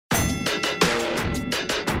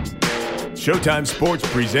Showtime Sports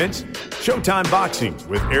presents Showtime Boxing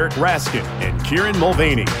with Eric Raskin and Kieran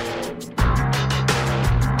Mulvaney.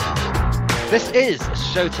 This is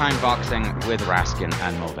Showtime Boxing with Raskin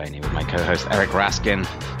and Mulvaney with my co-host Eric Raskin.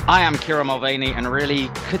 I am Kieran Mulvaney, and really,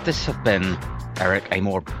 could this have been, Eric, a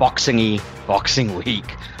more boxing-y boxing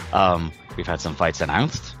week? We've had some fights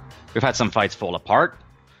announced. We've had some fights fall apart.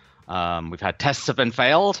 We've had tests have been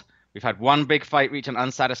failed. We've had one big fight reach an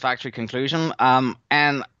unsatisfactory conclusion.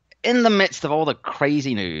 And in the midst of all the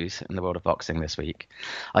crazy news in the world of boxing this week,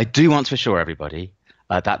 I do want to assure everybody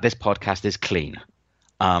that this podcast is clean.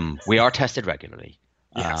 We are tested regularly.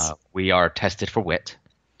 Yes. We are tested for wit.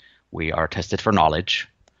 We are tested for knowledge.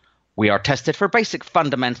 We are tested for basic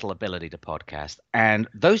fundamental ability to podcast. And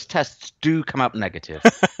those tests do come up negative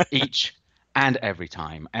each and every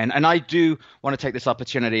time. And I do want to take this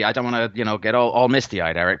opportunity. I don't want to, get all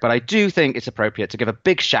misty-eyed, Eric, but I do think it's appropriate to give a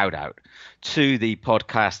big shout out to the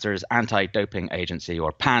Podcasters Anti-Doping Agency,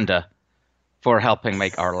 or PANDA, for helping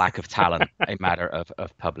make our lack of talent a matter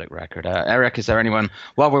of public record. Eric, is there anyone,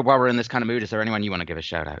 while we're in this kind of mood, is there anyone you want to give a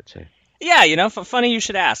shout out to? Yeah, funny you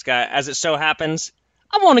should ask. As it so happens,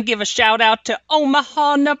 I want to give a shout out to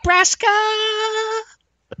Omaha, Nebraska.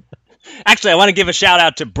 Actually, I want to give a shout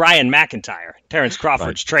out to Brian McIntyre, Terrence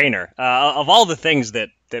Crawford's trainer. Of all the things that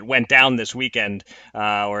went down this weekend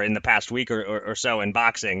or in the past week or so in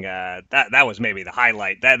boxing, that was maybe the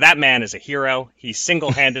highlight. That man is a hero. He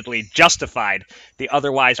single-handedly justified the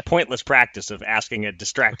otherwise pointless practice of asking a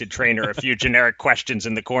distracted trainer a few generic questions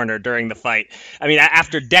in the corner during the fight. I mean,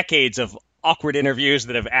 after decades of awkward interviews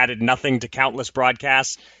that have added nothing to countless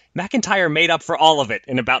broadcasts, McIntyre made up for all of it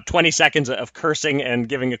in about 20 seconds of cursing and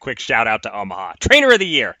giving a quick shout out to Omaha. Trainer of the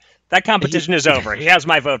year. That competition is over. He has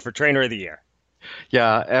my vote for Trainer of the Year.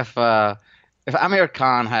 Yeah, if Amir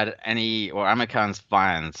Khan had any, or Amir Khan's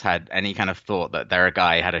fans had any kind of thought that their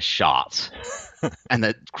guy had a shot and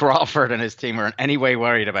that Crawford and his team were in any way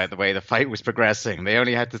worried about the way the fight was progressing, they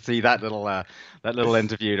only had to see that little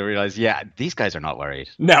interview to realize, yeah, these guys are not worried.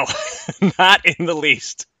 No, not in the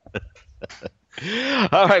least.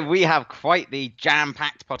 All right, we have quite the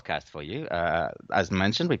jam-packed podcast for you. As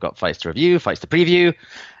mentioned, we've got fights to review, fights to preview,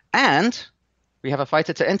 and we have a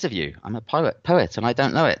fighter to interview. I'm a poet, and I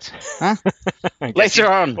don't know it. Huh? Later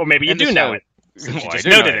on. Or maybe you do know it. You just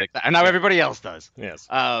noted it. And now everybody else does. Yes.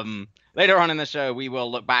 Later on in the show, we will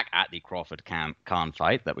look back at the Crawford-Khan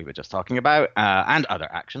fight that we were just talking about, and other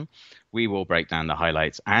action. We will break down the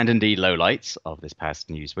highlights and indeed lowlights of this past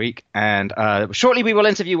news week. And shortly, we will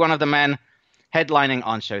interview one of the men headlining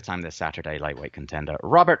on Showtime this Saturday, lightweight contender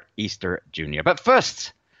Robert Easter Jr. But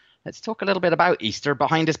first, let's talk a little bit about Easter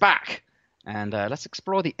behind his back. And let's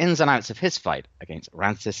explore the ins and outs of his fight against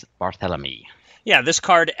Rances Barthelemy. Yeah, this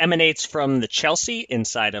card emanates from the Chelsea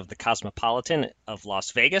inside of the Cosmopolitan of Las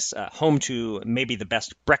Vegas, home to maybe the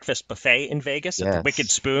best breakfast buffet in Vegas at the Wicked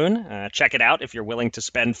Spoon. Check it out if you're willing to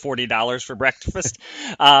spend $40 for breakfast.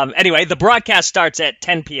 Anyway, the broadcast starts at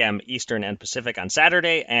 10 p.m. Eastern and Pacific on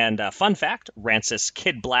Saturday. And fun fact, Rances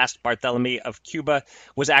Kid Blast Barthelemy of Cuba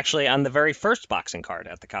was actually on the very first boxing card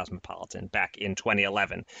at the Cosmopolitan back in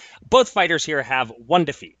 2011. Both fighters here have one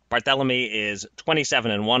defeat. Barthelemy is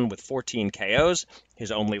 27-1 with 14 KOs,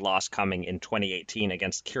 his only loss coming in 2018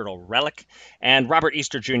 against Kirill Relik. And Robert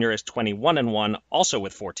Easter Jr. is 21-1, also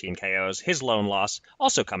with 14 KOs, his lone loss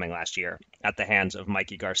also coming last year at the hands of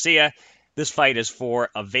Mikey Garcia. This fight is for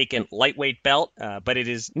a vacant lightweight belt, but it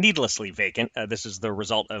is needlessly vacant. This is the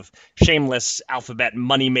result of shameless alphabet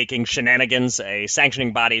money-making shenanigans. A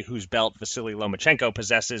sanctioning body whose belt Vasily Lomachenko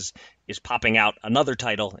possesses is popping out another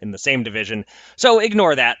title in the same division. So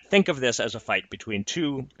ignore that. Think of this as a fight between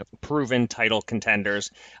two proven title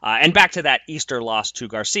contenders. And back to that Easter loss to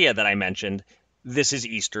Garcia that I mentioned, this is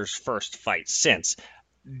Easter's first fight since.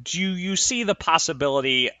 Do you see the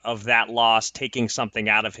possibility of that loss taking something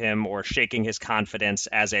out of him or shaking his confidence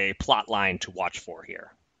as a plot line to watch for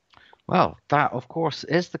here? Well, that, of course,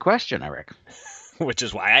 is the question, Eric. Which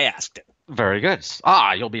is why I asked it. Very good.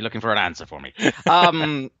 You'll be looking for an answer for me.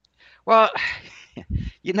 Well,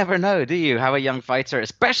 you never know, do you, how a young fighter,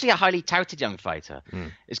 especially a highly touted young fighter,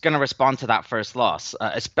 is going to respond to that first loss,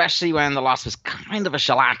 especially when the loss was kind of a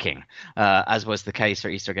shellacking, as was the case for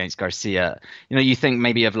Easter against Garcia. You think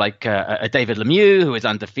maybe of like a David Lemieux, who is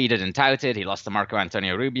undefeated and touted. He lost to Marco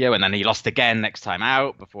Antonio Rubio, and then he lost again next time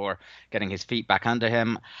out before getting his feet back under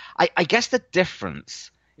him. I guess the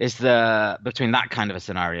difference is between that kind of a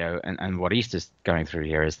scenario and what Easter's going through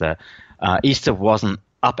here is that Easter wasn't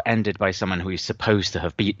upended by someone who he's supposed to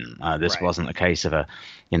have beaten. This wasn't a case of a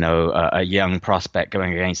young prospect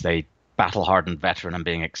going against a battle-hardened veteran and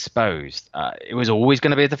being exposed. It was always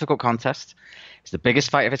going to be a difficult contest. It's the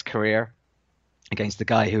biggest fight of his career. against the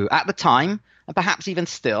guy who, at the time, and perhaps even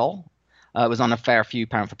still, was on a fair few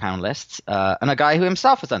pound-for-pound lists, and a guy who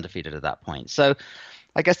himself was undefeated at that point. So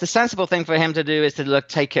I guess the sensible thing for him to do is to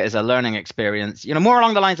take it as a learning experience, more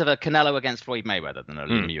along the lines of a Canelo against Floyd Mayweather than a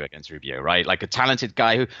Lemieux against Rubio, right? Like a talented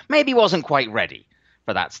guy who maybe wasn't quite ready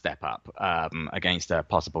for that step up against a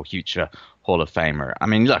possible future Hall of Famer. I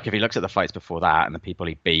mean, look, if he looks at the fights before that and the people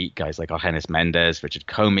he beat, guys like Argenis Mendez, Richard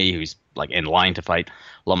Comey, who's like in line to fight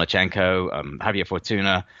Lomachenko, Javier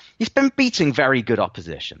Fortuna, he's been beating very good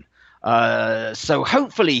opposition. So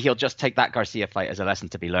hopefully he'll just take that Garcia fight as a lesson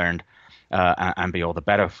to be learned and be all the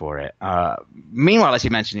better for it. Meanwhile, as you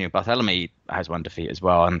mentioned, Barthélemy has one defeat as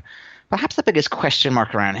well. And perhaps the biggest question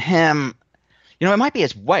mark around him, it might be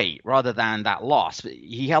his weight rather than that loss.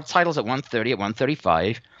 He held titles at 130, at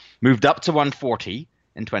 135, moved up to 140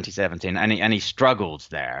 in 2017, and he struggled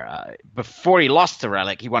there. Before he lost to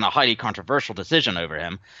Relic, he won a highly controversial decision over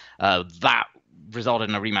him. That resulted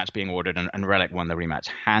in a rematch being ordered, and Relic won the rematch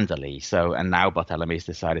handily. And now Barthélemy's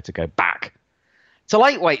decided to go back to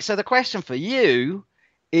lightweight. So the question for you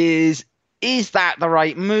is that the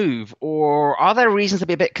right move, or are there reasons to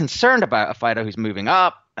be a bit concerned about a fighter who's moving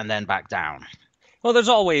up and then back down? Well, there's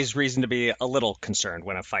always reason to be a little concerned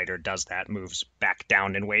when a fighter does that, moves back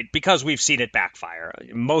down in weight, because we've seen it backfire.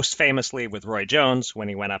 Most famously with Roy Jones when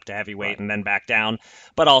he went up to heavyweight and then back down,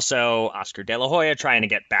 but also Oscar De La Hoya trying to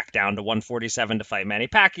get back down to 147 to fight Manny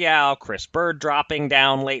Pacquiao, Chris Bird dropping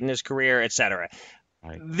down late in his career, etc.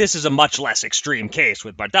 Right. This is a much less extreme case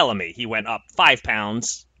with Barthélemy. He went up 5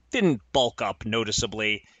 pounds, didn't bulk up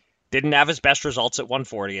noticeably, didn't have his best results at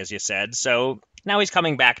 140, as you said, so now he's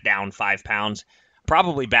coming back down 5 pounds.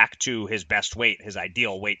 Probably back to his best weight, his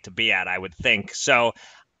ideal weight to be at, I would think. So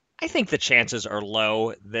I think the chances are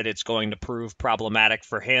low that it's going to prove problematic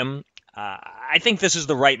for him. I think this is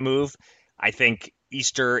the right move. I think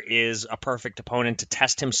Easter is a perfect opponent to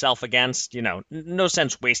test himself against. No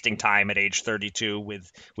sense wasting time at age 32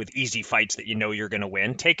 with easy fights that you're going to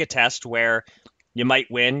win. Take a test where you might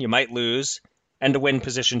win, you might lose, and to win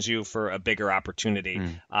positions you for a bigger opportunity.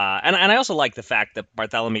 And I also like the fact that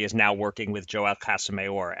Barthélemy is now working with Joel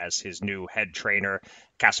Casamayor as his new head trainer.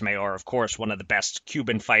 Casamayor, of course, one of the best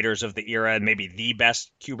Cuban fighters of the era, maybe the best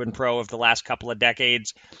Cuban pro of the last couple of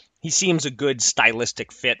decades. He seems a good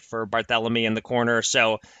stylistic fit for Barthélemy in the corner,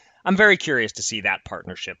 so I'm very curious to see that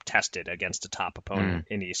partnership tested against a top opponent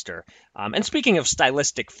in Easter. And speaking of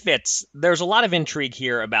stylistic fits, there's a lot of intrigue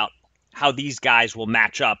here about how these guys will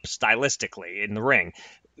match up stylistically in the ring.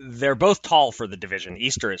 They're both tall for the division.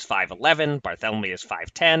 Easter is 5'11", Barthélemy is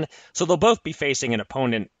 5'10", so they'll both be facing an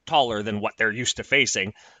opponent taller than what they're used to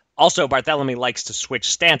facing. Also, Barthélemy likes to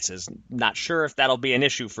switch stances. Not sure if that'll be an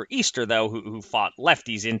issue for Easter, though, who fought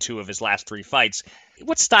lefties in 2 of his last 3 fights.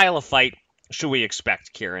 What style of fight should we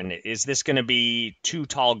expect, Kieran? Is this going to be 2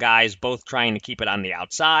 tall guys both trying to keep it on the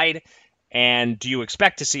outside? And do you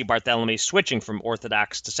expect to see Barthélemy switching from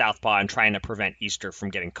orthodox to southpaw and trying to prevent Easter from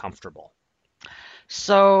getting comfortable?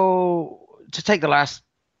 So, to take the last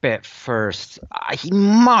bit first, he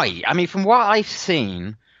might. I mean, from what I've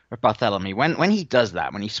seen of Barthélemy, when he does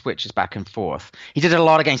that, when he switches back and forth, he did it a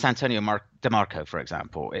lot against Antonio DeMarco, for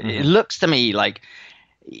example. It looks to me like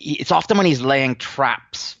it's often when he's laying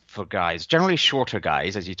traps for guys, generally shorter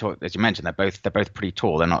guys, as you mentioned, they're both pretty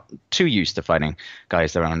tall. They're not too used to fighting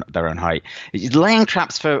guys their own height. He's laying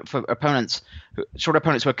traps for opponents, short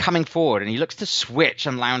opponents who are coming forward, and he looks to switch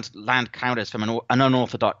and land counters from an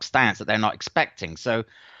unorthodox stance that they're not expecting. So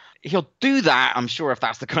he'll do that, I'm sure, if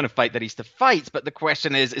that's the kind of fight that Easter fights. But the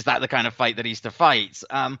question is that the kind of fight that Easter fights?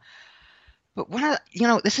 But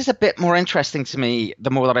this is a bit more interesting to me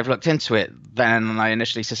the more that I've looked into it than I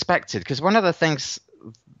initially suspected, because one of the things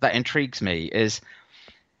that intrigues me is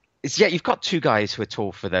you've got 2 guys who are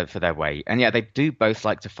tall for their weight, and they do both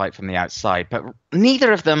like to fight from the outside, but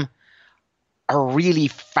neither of them are really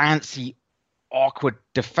fancy, awkward,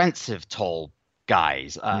 defensive tall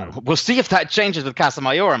guys. We'll see if that changes with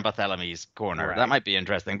Casamayor in Barthélemy's corner. Right. That might be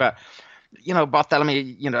interesting, but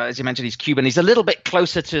Barthélemy, as you mentioned, he's Cuban. He's a little bit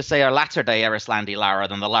closer to, say, a latter-day Erislandy Lara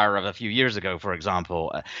than the Lara of a few years ago, for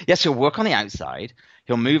example. Yes, he'll work on the outside.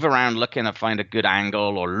 He'll move around looking to find a good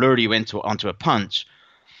angle or lure you onto a punch.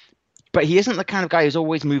 But he isn't the kind of guy who's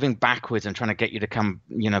always moving backwards and trying to get you to come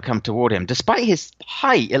toward him. Despite his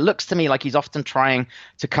height, it looks to me like he's often trying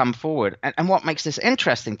to come forward. And what makes this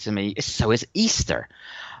interesting to me is so is Easter.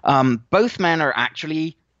 Both men are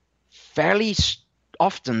actually fairly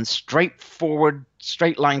often straightforward,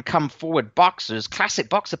 straight line, come forward boxers, classic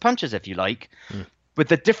boxer punchers, if you like. with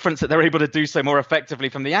the difference that they're able to do so more effectively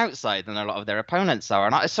from the outside than a lot of their opponents are.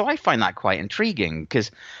 And so I find that quite intriguing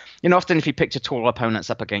because, often if you picture tall opponents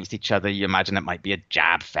up against each other, you imagine it might be a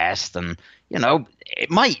jab fest, and, it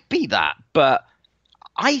might be that. But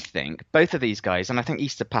I think both of these guys, and I think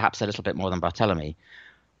Easter perhaps a little bit more than Barthelemy,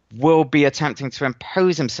 will be attempting to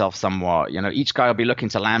impose himself somewhat. Each guy will be looking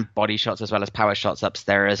to land body shots as well as power shots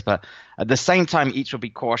upstairs, but at the same time, each will be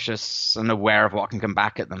cautious and aware of what can come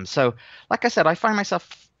back at them. So, like I said, I find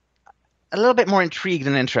myself a little bit more intrigued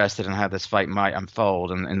and interested in how this fight might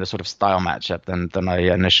unfold and in the sort of style matchup than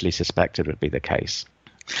I initially suspected would be the case.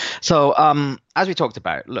 So, as we talked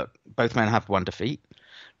about, look, both men have one defeat.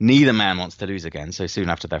 Neither man wants to lose again so soon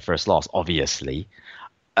after their first loss, obviously.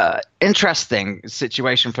 Interesting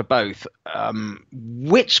situation for both.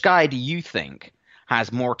 Which guy do you think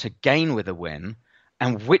has more to gain with a win,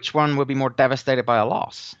 and which one will be more devastated by a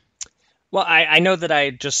loss? Well, I know that I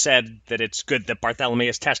just said that it's good that Barthelemy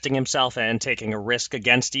is testing himself and taking a risk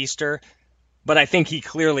against Easter, but I think he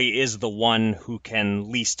clearly is the one who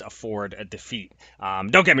can least afford a defeat.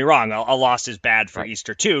 Don't get me wrong, a loss is bad for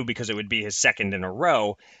Easter too, because it would be his second in a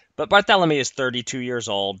row, but Barthelemy is 32 years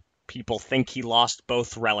old. People think he lost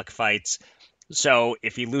both relic fights. So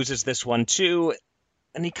if he loses this one too,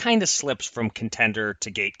 and he kind of slips from contender to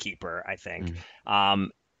gatekeeper, I think.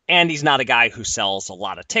 And he's not a guy who sells a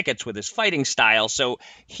lot of tickets with his fighting style, so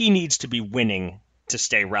he needs to be winning to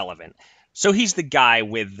stay relevant. So he's the guy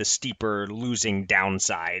with the steeper losing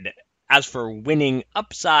downside. As for winning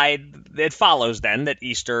upside, it follows then that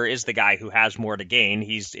Easter is the guy who has more to gain.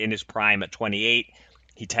 He's in his prime at 28.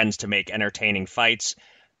 He tends to make entertaining fights.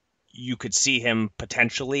 You could see him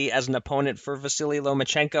potentially as an opponent for Vasily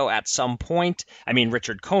Lomachenko at some point. I mean,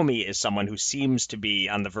 Richard Comey is someone who seems to be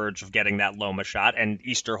on the verge of getting that Loma shot, and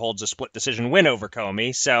Easter holds a split decision win over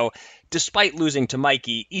Comey. So despite losing to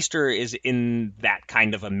Mikey, Easter is in that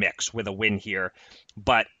kind of a mix with a win here.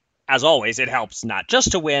 But as always, it helps not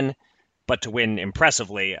just to win, but to win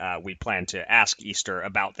impressively. We plan to ask Easter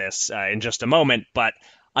about this in just a moment, but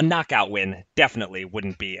a knockout win definitely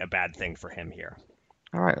wouldn't be a bad thing for him here.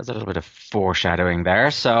 All right, there's a little bit of foreshadowing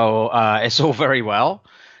there. So it's all very well,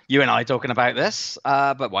 you and I talking about this,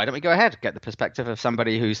 but why don't we go ahead, get the perspective of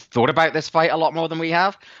somebody who's thought about this fight a lot more than we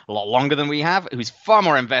have, a lot longer than we have, who's far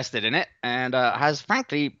more invested in it, and has,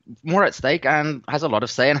 frankly, more at stake and has a lot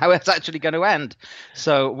of say in how it's actually going to end.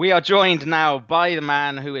 So we are joined now by the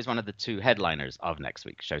man who is one of the two headliners of next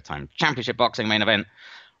week's Showtime Championship Boxing main event,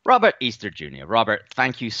 Robert Easter Jr. Robert,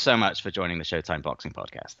 thank you so much for joining the Showtime Boxing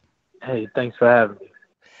podcast. Hey, thanks for having me.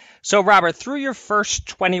 So, Robert, through your first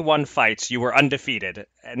 21 fights, you were undefeated.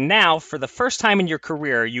 And now, for the first time in your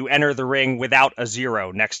career, you enter the ring without a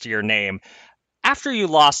 0 next to your name. After you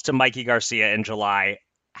lost to Mikey Garcia in July,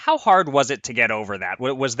 how hard was it to get over that?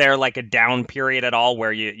 Was there like a down period at all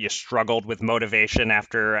where you struggled with motivation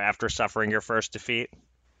after suffering your first defeat?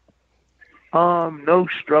 No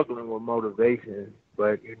struggling with motivation,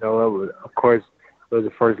 but, it was, of course, it was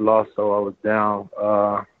the first loss, so I was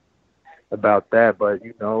down about that, but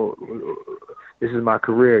this is my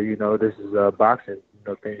career, this is boxing,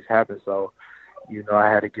 things happen, so I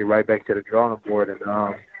had to get right back to the drawing board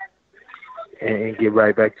and get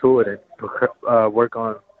right back to it and work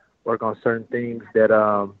on certain things that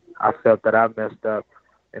I felt that I messed up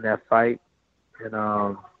in that fight,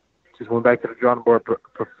 and just went back to the drawing board,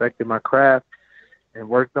 perfected my craft and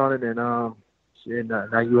worked on it, and now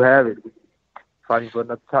you have it, fighting for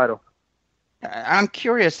another title. I'm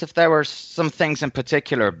curious if there were some things in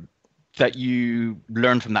particular that you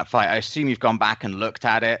learned from that fight. I assume you've gone back and looked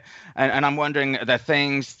at it, and I'm wondering, are there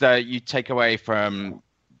things that you take away from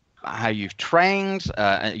how you've trained?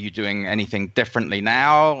 Are you doing anything differently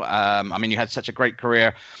now? I mean, you had such a great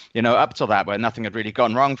career, up till that, where nothing had really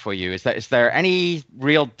gone wrong for you. Is there any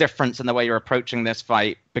real difference in the way you're approaching this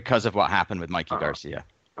fight because of what happened with Mikey Garcia?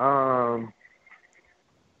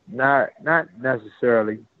 Not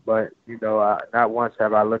necessarily. But, not once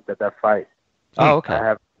have I looked at that fight. Oh, okay. I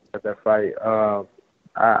haven't looked at that fight.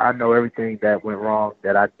 I know everything that went wrong,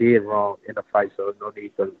 that I did wrong in the fight, so no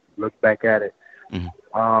need to look back at it.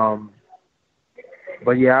 Mm-hmm.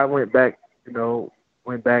 But, yeah, I went back,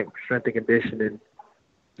 strength and conditioning,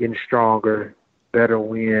 getting stronger, better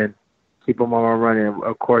win, keep them on my running.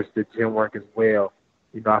 Of course, the gym work as well.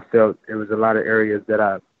 I felt there was a lot of areas that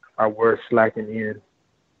I were slacking in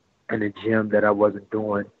the gym that I wasn't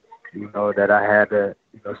doing, that I had to,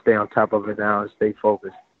 stay on top of it now and stay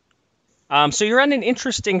focused. So you're on an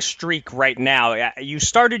interesting streak right now. You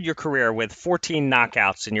started your career with 14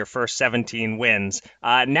 knockouts in your first 17 wins.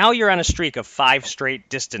 Now you're on a streak of 5 straight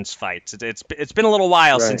distance fights. It's been a little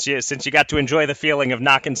while since you got to enjoy the feeling of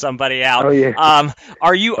knocking somebody out. Oh yeah.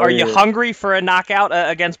 Are you hungry for a knockout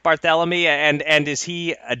against Barthelemy? And is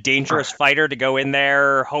he a dangerous fighter to go in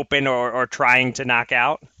there hoping or trying to knock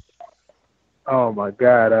out? Oh my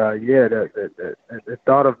God. Yeah. The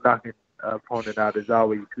thought of knocking opponent out is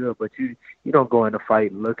always good, but you don't go in a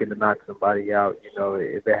fight looking to knock somebody out. You know,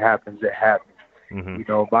 if it happens, it happens. Mm-hmm. You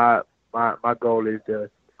know, my goal is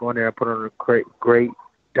to go in there and put on a great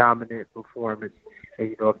dominant performance. And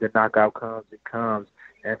you know, if the knockout comes, it comes.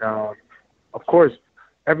 And of course,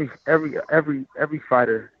 every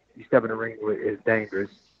fighter you step in the ring with is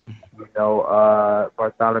dangerous. You know,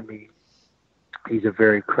 Barthelemy, he's a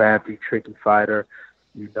very crafty, tricky fighter.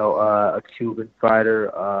 You know, a Cuban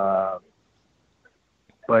fighter.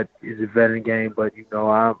 But it's a veteran game. But you know,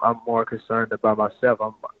 I'm more concerned about myself.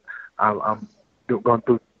 I'm going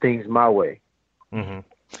through things my way. Mm-hmm.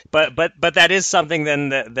 But that is something then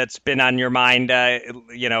that's been on your mind,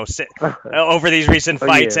 you know, over these recent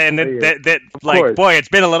fights, and that like, boy, it's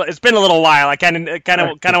been a little while. I kind of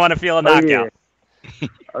want to feel a knockout.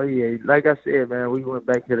 Oh yeah, like I said, man, we went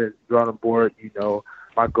back to the drawing board. You know,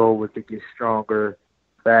 my goal was to get stronger,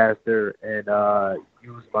 faster, and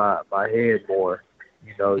use my head more.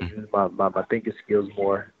 You know, use my thinking skills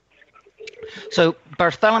more. So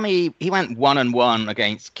Barthelemy, he went 1-1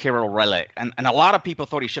 against Kirill Relikh, and a lot of people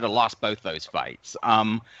thought he should have lost both those fights.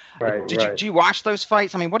 Did you watch those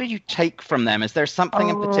fights? I mean, what did you take from them? Is there something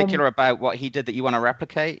in particular about what he did that you want to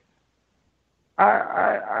replicate?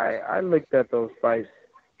 I looked at those fights.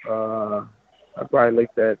 I probably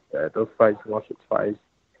looked at those fights once or twice.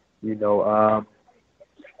 You know,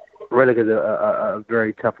 Relikh is a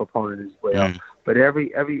very tough opponent as well. But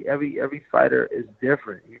every fighter is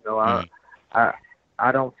different. You know,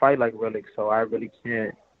 I don't fight like Relikh, so I really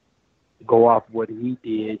can't go off what he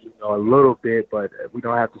did. You know, a little bit, but we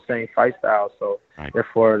don't have the same fight style, so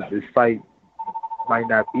therefore this fight might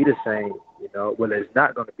not be the same. You know, well, it's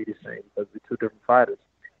not going to be the same because we're two different fighters.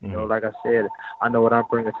 You know, like I said, I know what I'm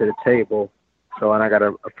bringing to the table, and I got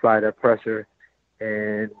to apply that pressure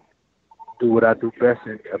and do what I do best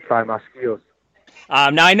and apply my skills.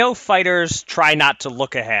 Now, I know fighters try not to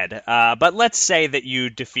look ahead, but let's say that you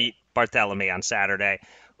defeat Barthelemy on Saturday.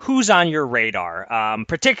 Who's on your radar?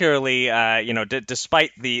 Particularly, you know,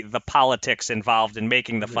 despite the politics involved in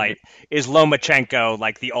making the fight, is Lomachenko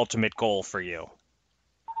like the ultimate goal for you?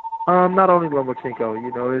 Not only Lomachenko,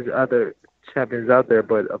 you know, there's other champions out there,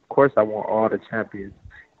 but of course I want all the champions,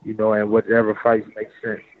 you know, and whatever fights make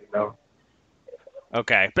sense, you know.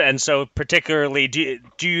 Okay, and so particularly, do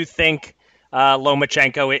you think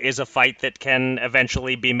Lomachenko is a fight that can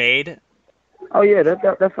eventually be made? Oh yeah,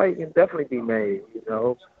 that fight can definitely be made, you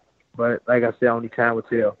know. But like I said, only time will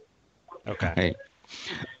tell. Okay. Hey,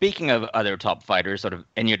 speaking of other top fighters, sort of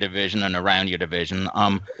in your division and around your division,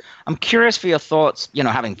 I'm curious for your thoughts. You know,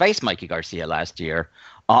 having faced Mikey Garcia last year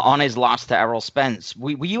on his loss to Errol Spence,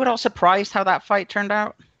 were you at all surprised how that fight turned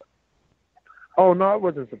out? Oh no, I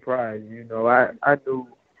wasn't surprised. You know, I knew,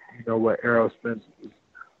 you know, what Errol Spence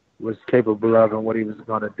was capable of and what he was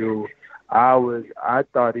going to do. I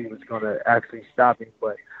thought he was going to actually stop him,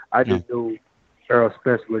 but I just knew Errol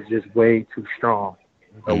Spence was just way too strong.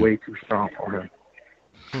 You know, way too strong for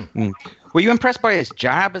him. Were you impressed by his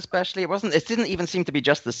jab, especially? It didn't even seem to be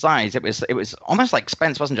just the size. It was almost like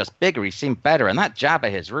Spence wasn't just bigger; he seemed better, and that jab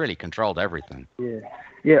of his really controlled everything. Yeah.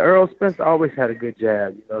 Errol Spence always had a good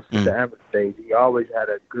jab. You know, since the amateur days, he always had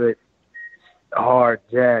a good, hard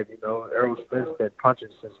jab. You know, Errol Spence been punching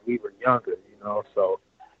since we were younger. You know, so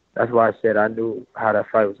that's why I said I knew how that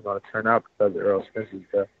fight was going to turn out because Errol Spence is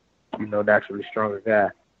the, you know, naturally stronger guy.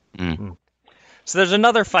 Mm-hmm. So there's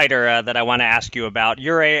another fighter that I want to ask you about.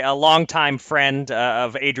 You're a longtime friend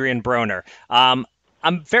of Adrian Broner. I'm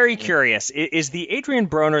very curious. Is the Adrian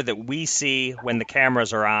Broner that we see when the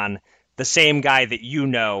cameras are on the same guy that you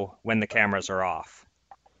know when the cameras are off?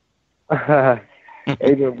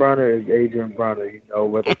 Adrian Broner is Adrian Broner. You know,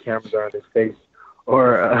 whether the cameras are on his face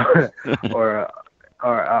or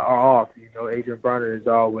off. You know, Adrian Broner is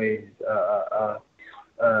always a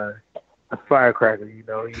firecracker. You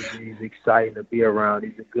know, he's exciting to be around.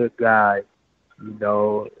 He's a good guy. You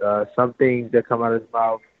know, some things that come out of his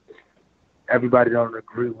mouth, everybody don't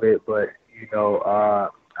agree with, but you know,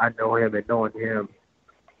 I know him, and knowing him,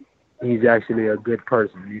 he's actually a good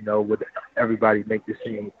person. You know, with everybody make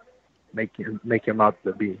him out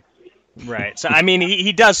to be. Right. So, I mean,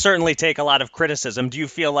 he does certainly take a lot of criticism. Do you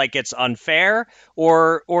feel like it's unfair,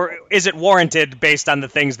 or is it warranted based on the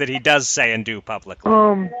things that he does say and do publicly?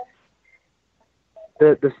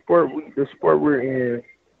 The sport we're in,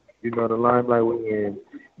 the limelight we're in,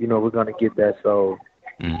 we're gonna get that. So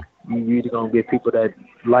you either gonna get people that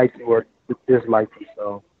like you or dislike you.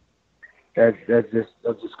 So that's just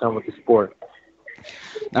come with the sport.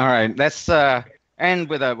 All right, let's end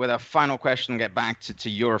with a final question and get back to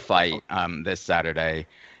your fight this Saturday.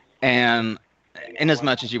 And in as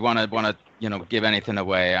much as you want to give anything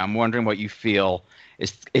away, I'm wondering what you feel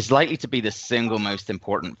is likely to be the single most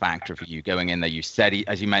important factor for you going in there. You said,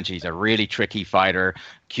 as you mentioned, he's a really tricky fighter,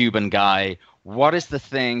 Cuban guy. What is the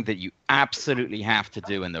thing that you absolutely have to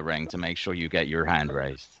do in the ring to make sure you get your hand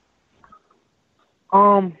raised?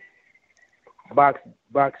 Box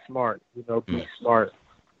smart, be smart.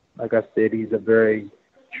 Like I said, he's a very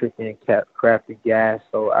tricky and crafty guy.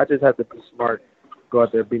 So I just have to be smart, go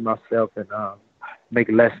out there, be myself, and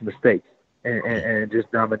make less mistakes, and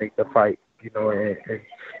just dominate the fight.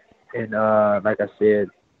 And like I said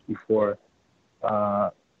before,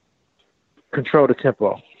 control the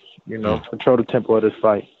tempo. Control the tempo of this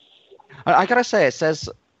fight. I gotta say, it says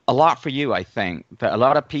a lot for you. I think that a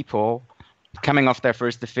lot of people coming off their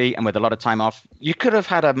first defeat and with a lot of time off, you could have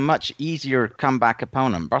had a much easier comeback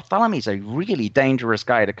opponent. Barthelemy a really dangerous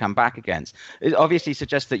guy to come back against. It obviously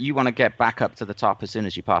suggests that you want to get back up to the top as soon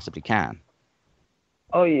as you possibly can.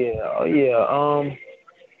 Oh yeah.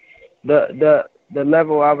 The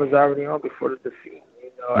level I was already on before the defeat.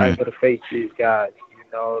 I got to face these guys.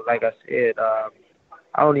 Like I said, I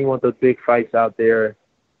don't even want those big fights out there,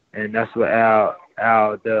 and that's what Al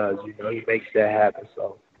does. He makes that happen.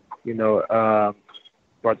 So.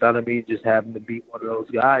 Barthelemy just happened to be one of those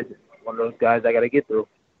guys. One of those guys I got to get through.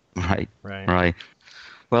 Right.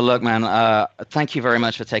 Well, look, man, thank you very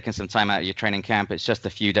much for taking some time out of your training camp. It's just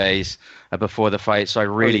a few days before the fight, so I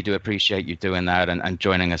really do appreciate you doing that and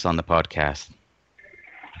joining us on the podcast.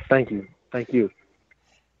 Thank you.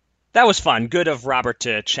 That was fun. Good of Robert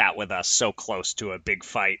to chat with us so close to a big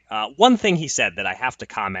fight. One thing he said that I have to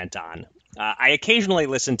comment on. I occasionally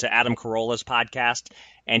listen to Adam Carolla's podcast,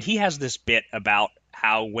 and he has this bit about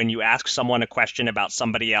how when you ask someone a question about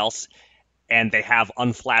somebody else and they have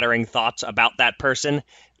unflattering thoughts about that person,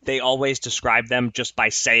 they always describe them just by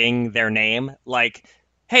saying their name. Like,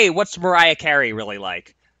 hey, what's Mariah Carey really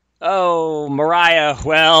like? Oh, Mariah.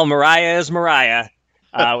 Well, Mariah is Mariah.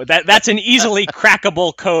 That's an easily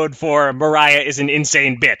crackable code for Mariah is an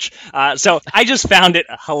insane bitch. So I just found it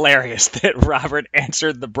hilarious that Robert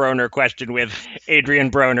answered the Broner question with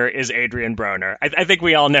Adrian Broner is Adrian Broner. I think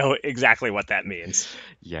we all know exactly what that means.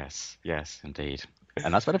 Yes, indeed.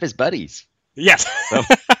 And that's one of his buddies. Yes. So.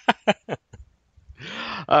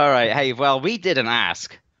 All right. Hey, well, we didn't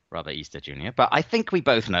ask Robert Easter Jr., but I think we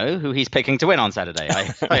both know who he's picking to win on Saturday. I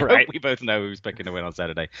hope we both know who's picking to win on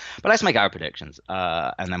Saturday. But let's make our predictions,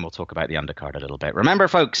 and then we'll talk about the undercard a little bit. Remember,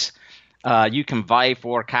 folks, you can vie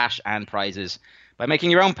for cash and prizes by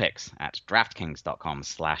making your own picks at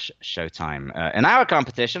DraftKings.com/Showtime. In our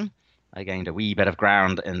competition, I gained a wee bit of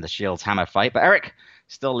ground in the Shields Hammer fight, but Eric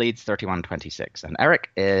still leads 31-26. And Eric,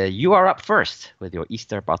 you are up first with your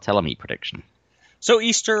Easter Barthelemy prediction. So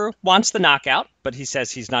Easter wants the knockout, but he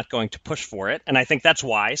says he's not going to push for it, and I think that's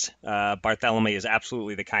wise. Barthelemy is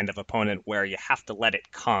absolutely the kind of opponent where you have to let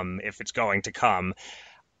it come if it's going to come.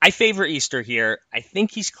 I favor Easter here. I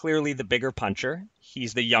think he's clearly the bigger puncher.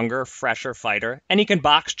 He's the younger, fresher fighter, and he can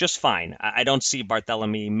box just fine. I don't see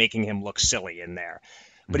Barthelemy making him look silly in there.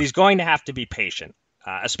 But he's going to have to be patient.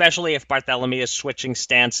 Especially if Barthelemy is switching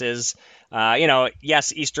stances.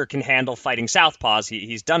 Yes, Easter can handle fighting southpaws.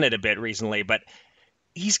 He's done it a bit recently, but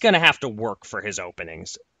he's going to have to work for his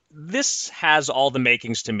openings. This has all the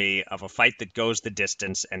makings to me of a fight that goes the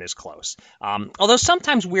distance and is close. Although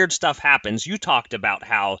sometimes weird stuff happens. You talked about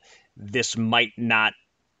how this might not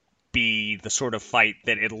be the sort of fight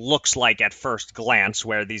that it looks like at first glance,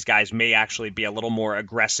 where these guys may actually be a little more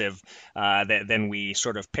aggressive than we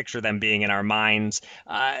sort of picture them being in our minds.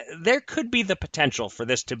 There could be the potential for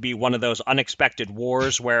this to be one of those unexpected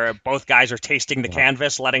wars where both guys are tasting the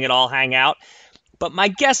canvas, letting it all hang out. But my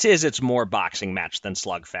guess is it's more boxing match than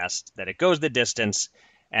slugfest, that it goes the distance,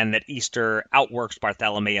 and that Easter outworks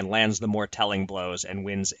Barthelemy and lands the more telling blows and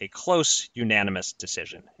wins a close, unanimous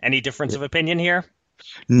decision. Any difference of opinion here?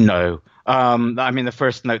 No. The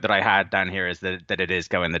first note that I had down here is that it is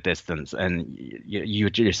going the distance, and you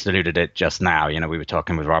just alluded it just now. We were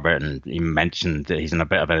talking with Robert, and he mentioned that he's in a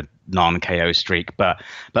bit of a non-KO streak, but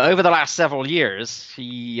over the last several years,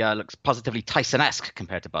 he looks positively Tyson-esque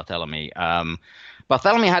compared to Barthelemy.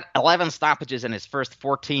 Barthélemy had 11 stoppages in his first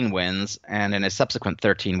 14 wins, and in his subsequent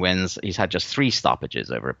 13 wins, he's had just 3 stoppages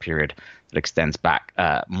over a period that extends back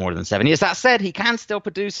more than 7 years. That said, he can still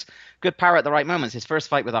produce good power at the right moments. His first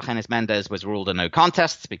fight with Argenis Mendes was ruled a no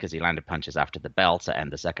contest because he landed punches after the bell to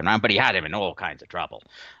end the second round, but he had him in all kinds of trouble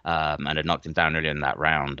and had knocked him down earlier in that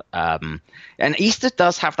round. And Easter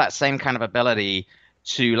does have that same kind of ability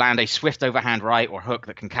to land a swift overhand right or hook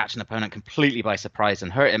that can catch an opponent completely by surprise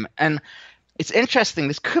and hurt him. And it's interesting.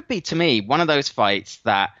 This could be, to me, one of those fights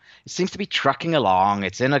that it seems to be trucking along.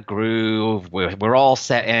 It's in a groove. We're all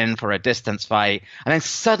set in for a distance fight. And then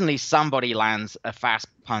suddenly somebody lands a fast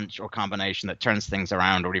punch or combination that turns things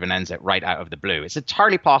around or even ends it right out of the blue. It's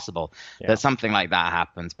entirely possible that something like that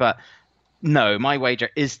happens. But no, my wager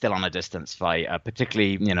is still on a distance fight,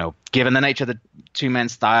 particularly, given the nature of the two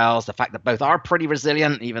men's styles, the fact that both are pretty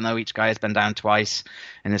resilient, even though each guy has been down twice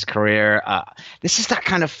in his career. This is that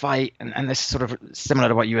kind of fight, and this is sort of similar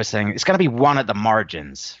to what you were saying. It's going to be won at the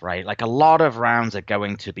margins, right? Like a lot of rounds are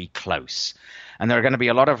going to be close. And there are going to be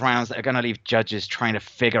a lot of rounds that are going to leave judges trying to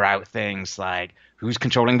figure out things like who's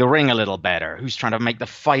controlling the ring a little better, who's trying to make the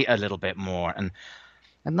fight a little bit more.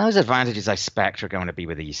 And those advantages, I expect, are going to be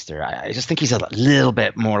with Easter. I just think he's a little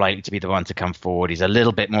bit more likely to be the one to come forward. He's a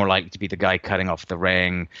little bit more likely to be the guy cutting off the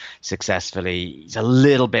ring successfully. He's a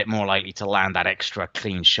little bit more likely to land that extra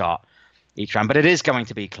clean shot each round. But it is going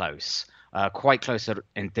to be close, quite close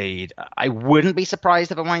indeed. I wouldn't be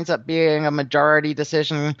surprised if it winds up being a majority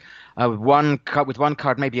decision. With one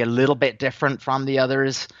card maybe a little bit different from the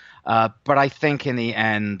others. But I think in the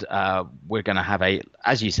end, we're going to have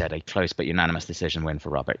as you said, a close but unanimous decision win for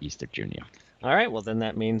Robert Easter Jr. All right. Well, then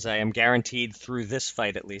that means I am guaranteed through this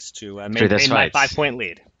fight at least to maintain my 5-point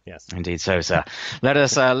lead. Yes. Indeed so, sir. Let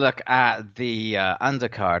us look at the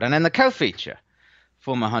undercard. And in the co-feature,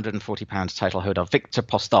 former 140-pound title holder Victor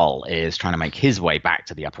Postol is trying to make his way back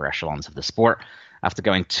to the upper echelons of the sport after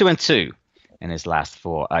going 2-2. In his last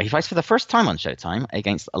 4. He fights for the first time on Showtime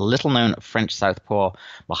against a little-known French southpaw,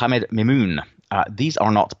 Mohamed Mimoun. These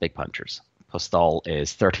are not big punchers. Postol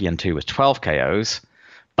is 30-2 with 12 KOs,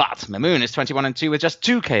 but Mimoun is 21-2 with just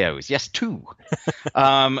 2 KOs. Yes, 2.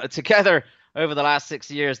 Together, over the last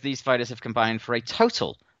 6 years, these fighters have combined for a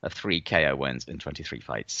total of 3 KO wins in 23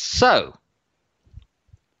 fights. So,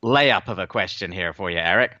 layup of a question here for you,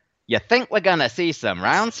 Eric. You think we're going to see some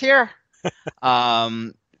rounds here?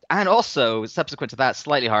 And also, subsequent to that,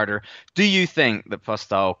 slightly harder, do you think that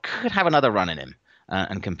Postol could have another run in him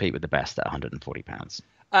and compete with the best at 140 pounds?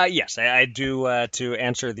 Yes, I do. To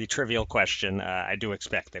answer the trivial question, I do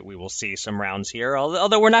expect that we will see some rounds here,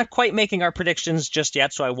 although we're not quite making our predictions just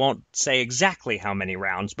yet, so I won't say exactly how many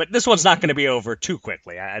rounds. But this one's not going to be over too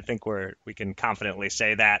quickly. I think we can confidently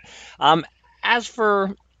say that. As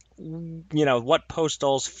for what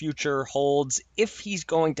Postol's future holds, if he's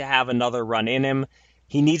going to have another run in him,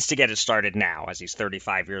 he needs to get it started now, as he's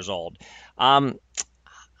 35 years old. I'm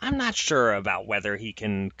not sure about whether he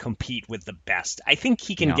can compete with the best. I think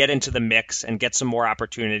he can get into the mix and get some more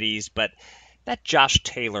opportunities, but that Josh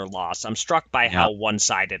Taylor loss, I'm struck by how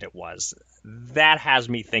one-sided it was. That has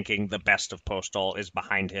me thinking the best of Postol is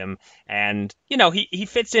behind him. And, he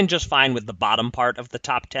fits in just fine with the bottom part of the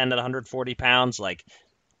top 10 at 140 pounds, like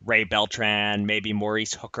Ray Beltran, maybe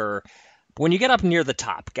Maurice Hooker. But when you get up near the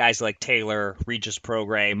top, guys like Taylor, Regis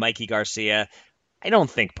Prograis, Mikey Garcia, I don't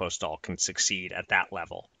think Postol can succeed at that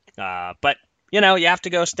level. But, you have to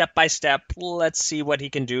go step by step. Let's see what he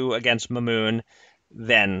can do against Mimoun,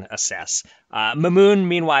 then assess. Mimoun,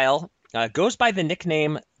 meanwhile, goes by the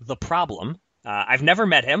nickname The Problem. I've never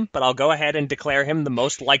met him, but I'll go ahead and declare him the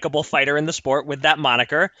most likable fighter in the sport with that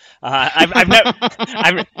moniker.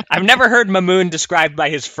 I've never heard Mimoun described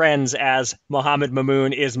by his friends as Mohamed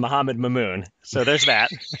Mimoun is Mohamed Mimoun. So there's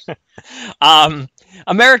that.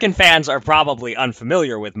 American fans are probably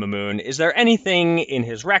unfamiliar with Mimoun. Is there anything in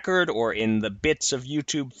his record or in the bits of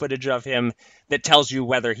YouTube footage of him that tells you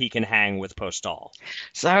whether he can hang with Postol?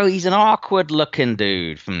 So he's an awkward-looking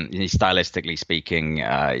dude, stylistically speaking.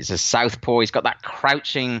 He's a southpaw. He's got that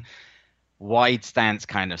crouching, wide stance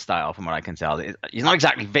kind of style, from what I can tell. He's not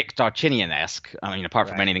exactly Vic Darchinyan-esque. I mean, apart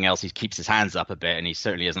from anything else, he keeps his hands up a bit, and he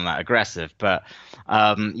certainly isn't that aggressive. But,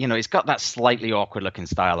 he's got that slightly awkward-looking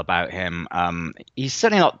style about him. He's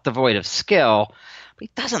certainly not devoid of skill, but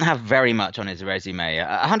he doesn't have very much on his resume.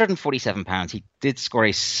 147 pounds, he did score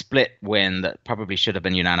a split win that probably should have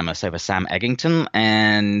been unanimous over Sam Eggington,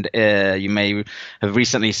 and you may have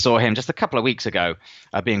recently saw him just a couple of weeks ago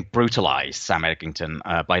being brutalized, Sam Eggington,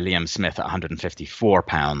 by Liam Smith at 154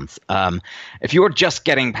 pounds. If you're just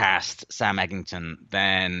getting past Sam Eggington,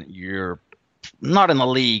 then you're not in the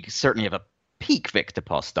league, certainly of a peak Victor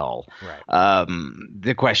Postol. Right.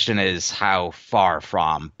 The question is, how far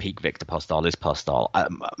from peak Victor Postol is Postol?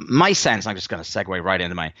 My sense, I'm just going to segue right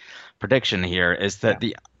into my prediction here, is that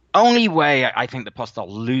the only way I think that Postol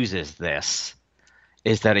loses this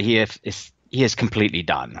is that he is completely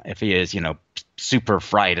done. If he is, super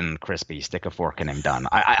fried and crispy, stick a fork in him, done.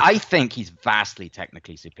 I think he's vastly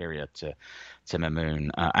technically superior to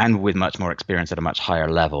Mamoon, and with much more experience at a much higher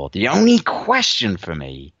level. The only question for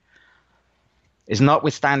me is,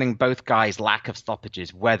 notwithstanding both guys' lack of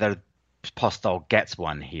stoppages, whether Postol gets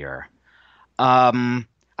one here. And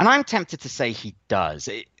I'm tempted to say he does.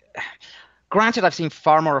 Granted, I've seen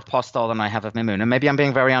far more of Postol than I have of Mamoon, and maybe I'm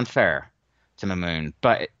being very unfair to Mamoon,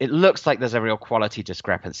 but it looks like there's a real quality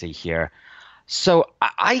discrepancy here. So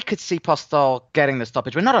I could see Postol getting the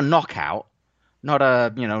stoppage, but not a knockout, not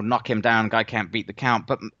a, knock him down, guy can't beat the count,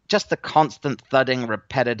 but just the constant thudding,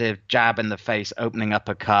 repetitive jab in the face, opening up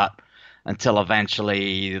a cut until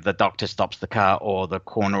eventually the doctor stops the cut or the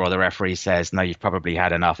corner or the referee says, no, you've probably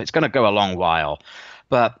had enough. It's going to go a long while.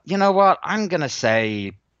 But you know what? I'm going to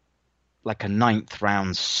say like a 9th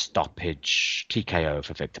round stoppage TKO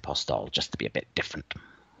for Victor Postol, just to be a bit different.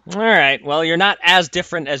 All right. Well, you're not as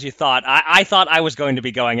different as you thought. I thought I was going to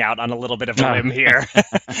be going out on a little bit of a limb here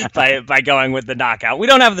by going with the knockout. We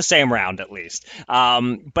don't have the same round, at least.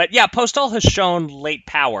 But yeah, Postol has shown late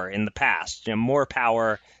power in the past. More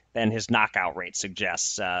power than his knockout rate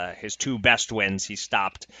suggests. His 2 best wins, he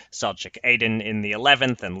stopped Selçuk Aydin in the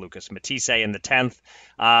 11th and Lucas Matisse in the 10th.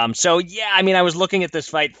 So, yeah, I was looking at this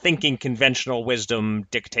fight thinking conventional wisdom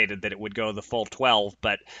dictated that it would go the full 12,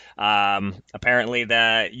 but apparently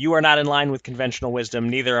you are not in line with conventional wisdom.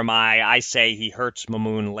 Neither am I. I say he hurts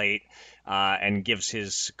Mamoon late and gives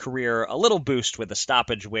his career a little boost with a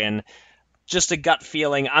stoppage win. Just a gut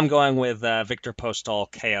feeling. I'm going with Victor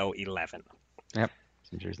Postol KO 11. Yep.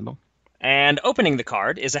 Seems reasonable. And opening the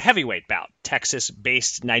card is a heavyweight bout.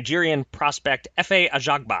 Texas-based Nigerian prospect Efe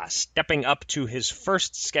Ajagba stepping up to his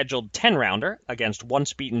first scheduled 10-rounder against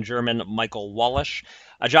once-beaten German Michael Wallisch.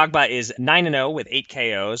 Ajagba is 9-0 with 8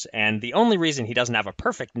 KOs, and the only reason he doesn't have a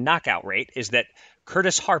perfect knockout rate is that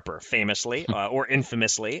Curtis Harper famously, or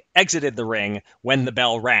infamously, exited the ring when the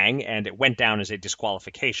bell rang, and it went down as a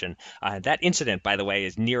disqualification. That incident, by the way,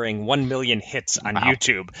 is nearing 1 million hits on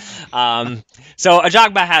YouTube. So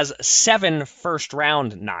Ajagba has 7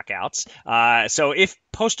 first-round knockouts. So if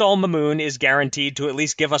Postol Mamoon is guaranteed to at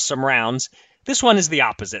least give us some rounds, this one is the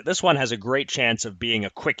opposite. This one has a great chance of being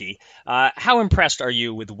a quickie. How impressed are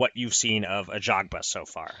you with what you've seen of Ajagba so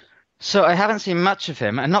far? So I haven't seen much of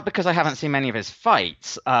him, and not because I haven't seen many of his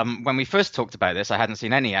fights. When we first talked about this, I hadn't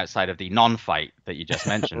seen any outside of the non-fight that you just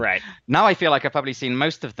mentioned. Right. Now I feel like I've probably seen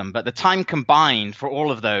most of them, but the time combined for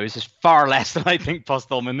all of those is far less than I think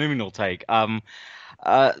Postol Mamoon will take.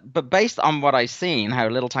 But based on what I've seen, how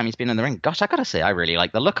little time he's been in the ring, gosh, I gotta say, I really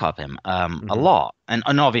like the look of him a lot. And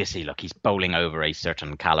obviously, look, he's bowling over a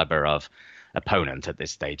certain caliber of opponent at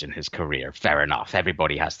this stage in his career. Fair enough.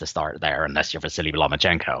 Everybody has to start there unless you're Vasily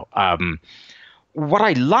Lomachenko. What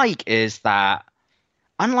I like is that,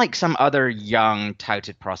 unlike some other young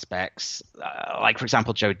touted prospects, like, for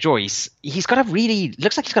example, Joe Joyce,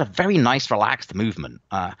 looks like he's got a very nice, relaxed movement.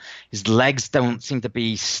 His legs don't seem to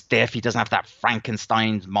be stiff. He doesn't have that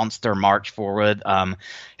Frankenstein monster march forward.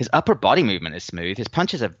 His upper body movement is smooth. His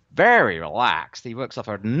punches are very relaxed. He works off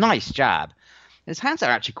a nice jab. His hands are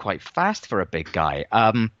actually quite fast for a big guy.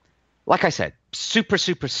 Like I said, super,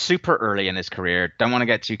 super, super early in his career. Don't want to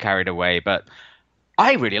get too carried away, but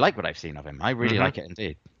I really like what I've seen of him. I really like it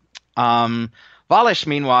indeed. Wallisch,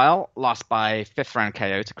 meanwhile, lost by 5th round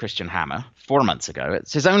KO to Christian Hammer 4 months ago.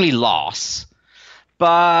 It's his only loss,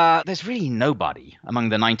 but there's really nobody among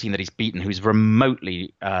the 19 that he's beaten who's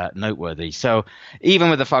remotely noteworthy. So even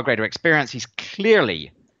with the far greater experience, he's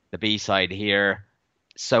clearly the B-side here.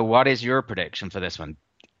 So what is your prediction for this one?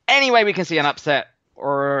 Anyway, we can see an upset,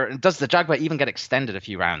 or does the Ajagba even get extended a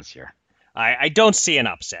few rounds here? I don't see an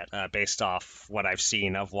upset based off what I've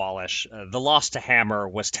seen of Wallisch. The loss to Hammer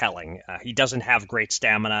was telling. He doesn't have great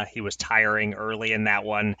stamina. He was tiring early in that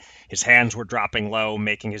one. His hands were dropping low,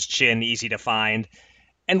 making his chin easy to find.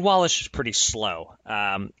 And Wallisch is pretty slow.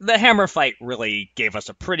 The Hammer fight really gave us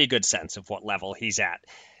a pretty good sense of what level he's at.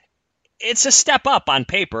 It's a step up on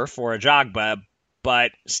paper for Ajagba,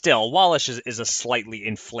 but still, Wallisch is a slightly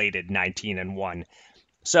inflated 19-1.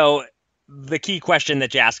 So the key question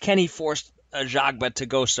that you asked, can he force Ajagba to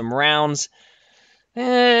go some rounds?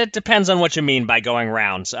 It depends on what you mean by going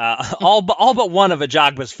rounds. All but one of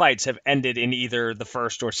Ajagba's fights have ended in either the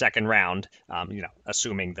first or second round,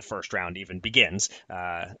 assuming the first round even begins.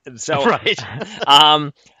 Right.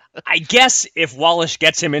 I guess if Wallisch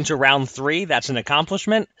gets him into round 3, that's an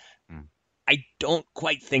accomplishment. I don't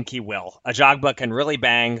quite think he will. Ajagba can really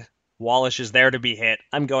bang. Wallisch is there to be hit.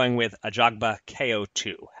 I'm going with Ajagba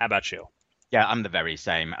KO2. How about you? Yeah, I'm the very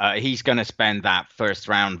same. He's going to spend that first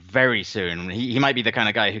round very soon. He might be the kind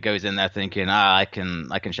of guy who goes in there thinking, I can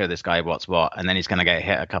show this guy what's what, and then he's going to get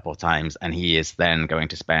hit a couple of times, and he is then going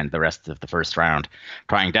to spend the rest of the first round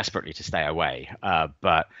trying desperately to stay away.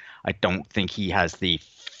 But I don't think he has the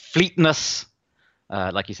fleetness,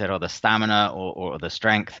 like you said, or the stamina or the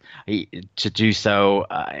strength to do so.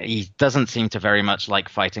 He doesn't seem to very much like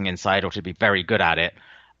fighting inside or to be very good at it.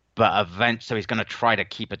 But so he's going to try to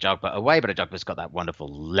keep Ajagba away, but Ajagba's got that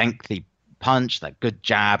wonderful lengthy punch, that good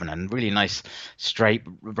jab, and a really nice straight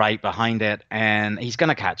right behind it. And he's going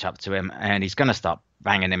to catch up to him, and he's going to stop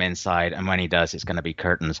banging him inside. And when he does, it's going to be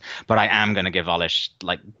curtains. But I am going to give Wallisch,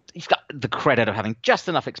 he's got the credit of having just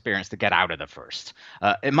enough experience to get out of the first.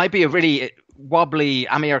 It might be a really wobbly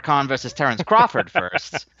Amir Khan versus Terence Crawford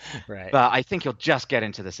first, right? But I think he'll just get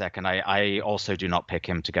into the second. I also do not pick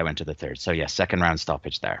him to go into the third. So yes, second round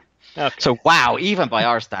stoppage there. Okay. So wow, even by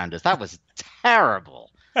our standards, that was terrible.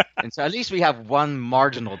 And so at least we have one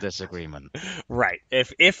marginal disagreement. Right.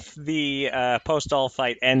 If the Postol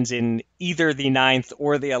fight ends in either the 9th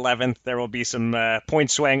or the 11th, there will be some point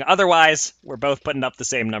swing. Otherwise, we're both putting up the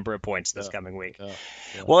same number of points this coming week.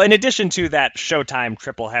 Well, in addition to that Showtime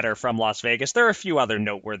triple header from Las Vegas, there are a few other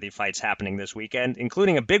noteworthy fights happening this weekend,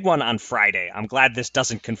 including a big one on Friday. I'm glad this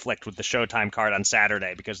doesn't conflict with the Showtime card on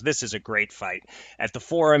Saturday, because this is a great fight. At the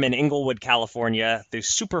Forum in Inglewood, California, the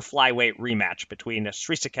super flyweight rematch between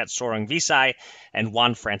Srisaket Sorongvisai and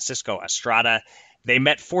Juan Francisco Estrada. They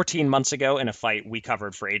met 14 months ago in a fight we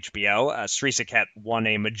covered for HBO. Srisaket won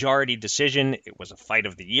a majority decision. It was a Fight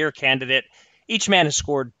of the Year candidate. Each man has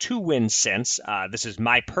scored 2 wins since. This is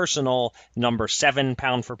my personal number 7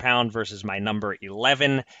 pound for pound versus my number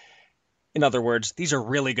 11. In other words, these are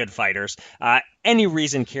really good fighters. Any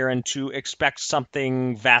reason, Kieran, to expect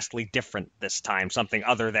something vastly different this time, something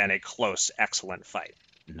other than a close, excellent fight?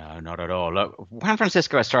 No, not at all. Look, Juan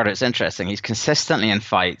Francisco Estrada, it's interesting. He's consistently in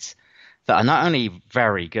fights that are not only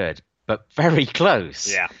very good, but very close.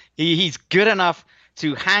 Yeah. He's good enough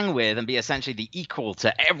to hang with and be essentially the equal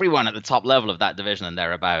to everyone at the top level of that division and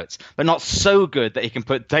thereabouts, but not so good that he can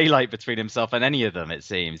put daylight between himself and any of them, it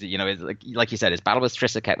seems. You know, like you said, his battle with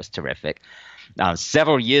Srisaket was terrific.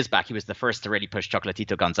 Several years back, he was the first to really push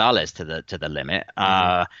Chocolatito Gonzalez to the limit.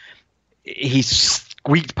 He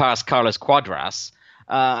squeaked past Carlos Cuadras.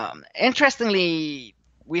 Interestingly,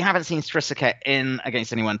 we haven't seen Srisaket in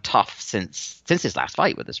against anyone tough since his last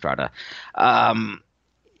fight with Estrada.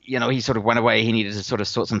 You know, he sort of went away. He needed to sort of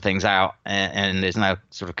sort some things out, and is now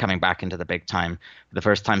sort of coming back into the big time for the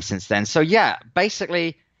first time since then. So yeah,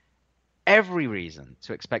 basically every reason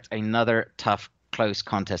to expect another tough, close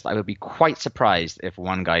contest. I would be quite surprised if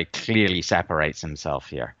one guy clearly separates himself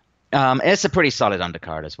here. It's a pretty solid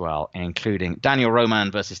undercard as well, including Daniel Roman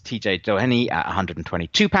versus TJ Doheny at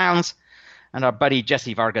 122 pounds, and our buddy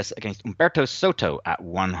Jesse Vargas against Humberto Soto at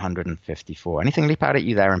 154. Anything leap out at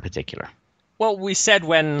you there in particular? Well, we said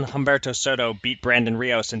when Humberto Soto beat Brandon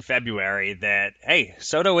Rios in February that, hey,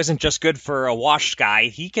 Soto isn't just good for a washed guy.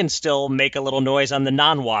 He can still make a little noise on the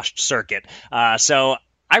non-washed circuit. So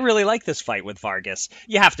I really like this fight with Vargas.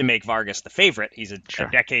 You have to make Vargas the favorite. He's a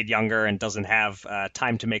decade younger and doesn't have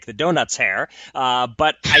time to make the donuts hair.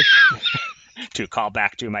 But I... to call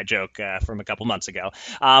back to my joke from a couple months ago.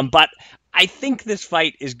 But I think this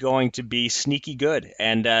fight is going to be sneaky good,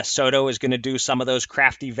 and Soto is going to do some of those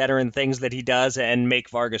crafty veteran things that he does and make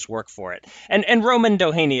Vargas work for it. And Roman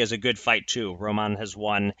Doheny is a good fight, too. Roman has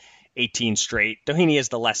won 18 straight. Doheny is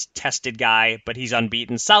the less tested guy, but he's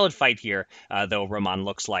unbeaten. Solid fight here, though Roman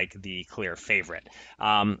looks like the clear favorite.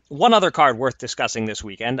 One other card worth discussing this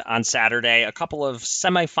weekend. On Saturday, a couple of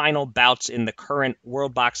semifinal bouts in the current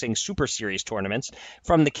World Boxing Super Series tournaments.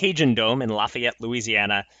 From the Cajun Dome in Lafayette,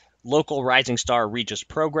 Louisiana, local rising star Regis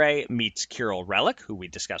Prograis meets Kirill Relik, who we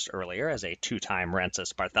discussed earlier as a 2-time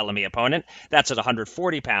Rances Barthélemy opponent. That's at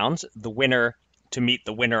 140 pounds. The winner to meet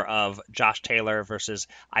the winner of Josh Taylor versus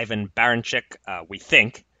Ivan Baranchyk, we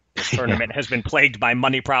think. This tournament has been plagued by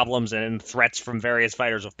money problems and threats from various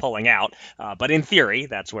fighters of pulling out. But in theory,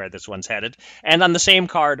 that's where this one's headed. And on the same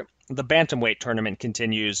card, the bantamweight tournament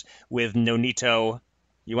continues with Nonito.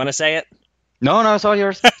 You want to say it? No, it's all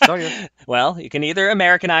yours. It's all yours. Well, you can either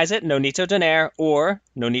Americanize it, Nonito Donaire, or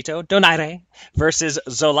Nonito Donaire versus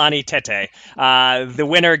Zolani Tete. The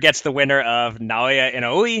winner gets the winner of Naoya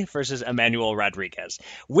Inoue versus Emmanuel Rodriguez.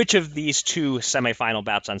 Which of these two semifinal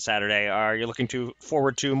bouts on Saturday are you looking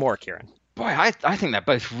forward to more, Kieran? Boy, I think they're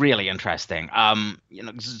both really interesting.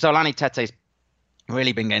 Zolani Tete's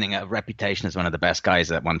really been gaining a reputation as one of the best guys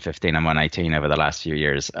at 115 and 118 over the last few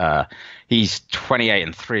years. He's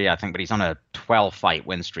 28-3, I think, but he's on a 12-fight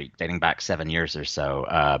win streak dating back 7 years or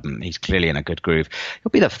so. He's clearly in a good groove. He'll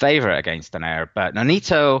be the favorite against Donaire, but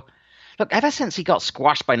Nonito, look, ever since he got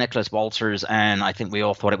squashed by Nicholas Walters, and I think we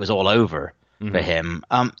all thought it was all over for him,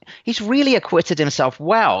 he's really acquitted himself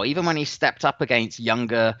well, even when he stepped up against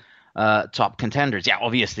younger top contenders. Yeah,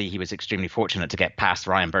 obviously he was extremely fortunate to get past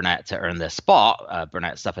Ryan Burnett to earn this spot.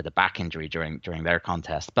 Burnett suffered a back injury during their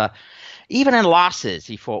contest, but even in losses,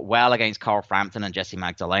 he fought well against Carl Frampton and Jesse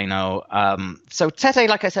Magdaleno. So Tete,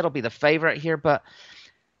 like I said, will be the favorite here, but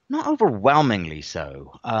not overwhelmingly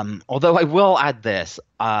so. Although I will add this,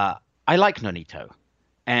 I like Nonito,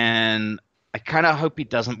 and I kind of hope he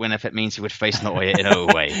doesn't win if it means he would face Naoya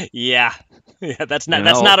Inoue. Yeah, that's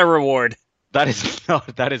not a reward. That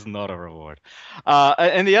is not a reward.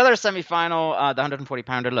 In the other semifinal, the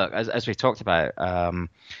 140-pounder, look, as we talked about, Kiro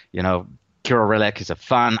Rilek is a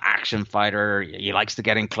fun action fighter. He likes to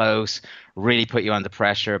get in close, really put you under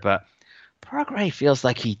pressure. But Prograis feels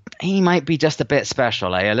like he might be just a bit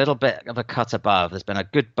special, a little bit of a cut above. There's been a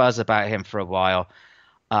good buzz about him for a while.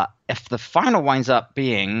 If the final winds up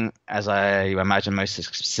being, as I imagine most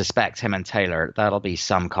suspect, him and Taylor, that'll be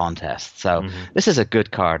some contest. So this is a good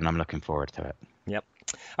card, and I'm looking forward to it. Yep.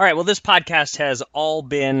 All right, well, this podcast has all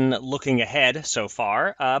been looking ahead so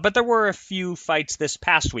far, but there were a few fights this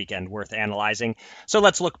past weekend worth analyzing. So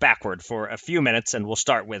let's look backward for a few minutes, and we'll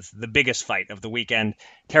start with the biggest fight of the weekend,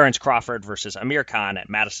 Terence Crawford versus Amir Khan at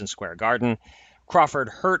Madison Square Garden. Crawford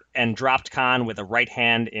hurt and dropped Khan with a right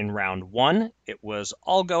hand in round 1. It was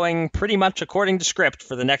all going pretty much according to script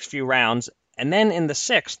for the next few rounds. And then in the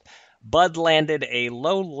 6th, Bud landed a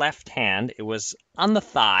low left hand. It was on the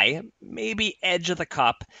thigh, maybe edge of the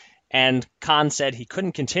cup, and Khan said he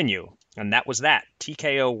couldn't continue. And that was that.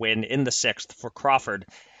 TKO win in the 6th for Crawford.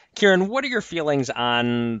 Kieran, what are your feelings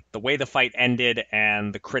on the way the fight ended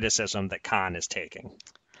and the criticism that Khan is taking?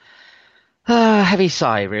 Heavy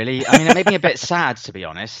sigh, really. I mean, it made me a bit sad, to be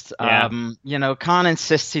honest. Yeah. Khan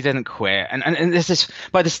insists he didn't quit. And this is,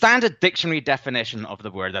 by the standard dictionary definition of the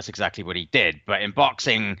word, that's exactly what he did. But in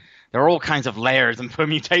boxing, there are all kinds of layers and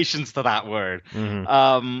permutations to that word.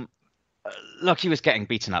 Look, he was getting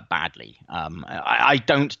beaten up badly. I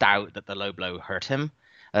don't doubt that the low blow hurt him,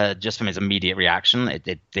 just from his immediate reaction. It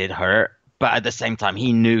did hurt. But at the same time,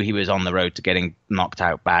 he knew he was on the road to getting knocked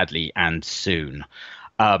out badly and soon.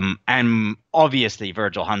 And obviously,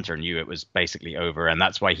 Virgil Hunter knew it was basically over, and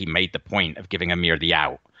that's why he made the point of giving Amir the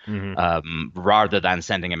out, rather than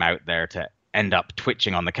sending him out there to end up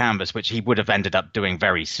twitching on the canvas, which he would have ended up doing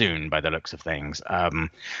very soon by the looks of things. There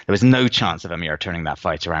was no chance of Amir turning that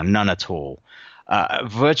fight around, none at all.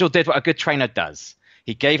 Virgil did what a good trainer does.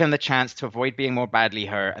 He gave him the chance to avoid being more badly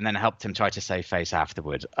hurt and then helped him try to save face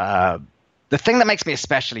afterward. The thing that makes me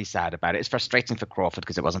especially sad about it is frustrating for Crawford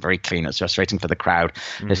because it wasn't very clean. It's frustrating for the crowd.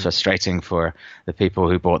 It's frustrating for the people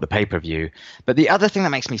who bought the pay-per-view. But the other thing that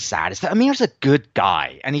makes me sad is that Amir's a good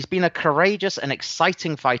guy, and he's been a courageous and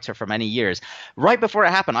exciting fighter for many years. Right before it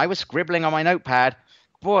happened, I was scribbling on my notepad,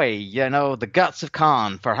 boy, the guts of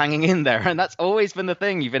Khan for hanging in there. And that's always been the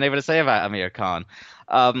thing you've been able to say about Amir Khan.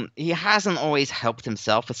 He hasn't always helped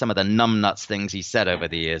himself with some of the numbnuts things he said over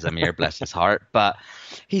the years, Amir, bless his heart. But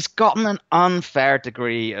he's gotten an unfair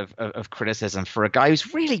degree of criticism for a guy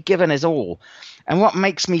who's really given his all. And what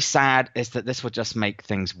makes me sad is that this will just make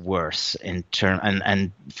things worse and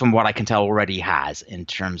from what I can tell already has in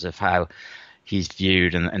terms of how he's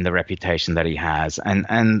viewed and the reputation that he has.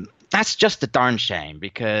 And that's just a darn shame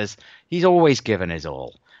because he's always given his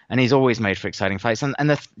all. And he's always made for exciting fights.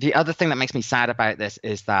 And the other thing that makes me sad about this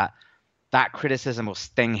is that criticism will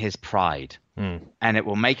sting his pride. And it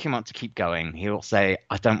will make him want to keep going. He'll say,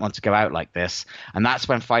 I don't want to go out like this. And that's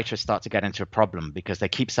when fighters start to get into a problem because they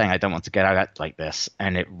keep saying, I don't want to get out like this.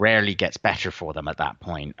 And it rarely gets better for them at that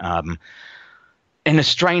point. In a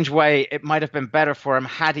strange way, it might have been better for him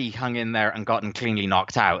had he hung in there and gotten cleanly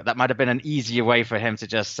knocked out. That might have been an easier way for him to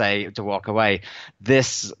just say, to walk away.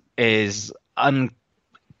 This is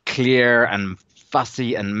unclear and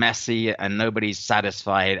fussy and messy and nobody's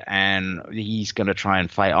satisfied and he's going to try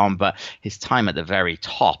and fight on, but his time at the very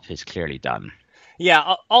top is clearly done.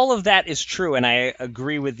 Yeah, all of that is true, and I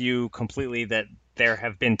agree with you completely that there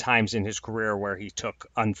have been times in his career where he took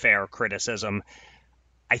unfair criticism.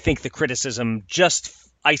 I think the criticism just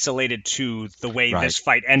isolated to the way this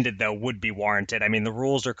fight ended, though, would be warranted. I mean, the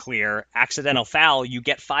rules are clear. Accidental foul, you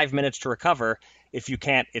get 5 minutes to recover. If you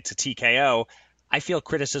can't, it's a TKO. I feel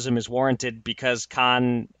criticism is warranted because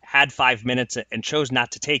Khan had 5 minutes and chose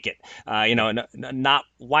not to take it.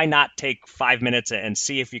 Why not take 5 minutes and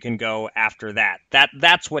see if you can go after that?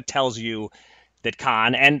 That's what tells you that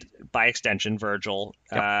Khan, and by extension Virgil,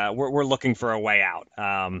 we're looking for a way out.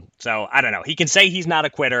 So I don't know. He can say he's not a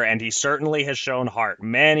quitter, and he certainly has shown heart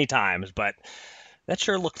many times, but that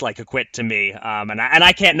sure looked like a quit to me. And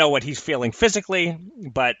I can't know what he's feeling physically,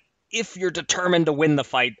 but if you're determined to win the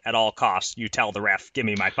fight at all costs, you tell the ref, give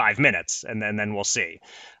me my 5 minutes, and then we'll see.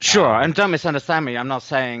 Sure, and don't misunderstand me. I'm not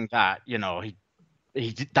saying that,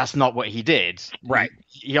 he that's not what he did. Right.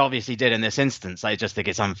 He obviously did in this instance. I just think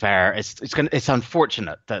it's unfair. It's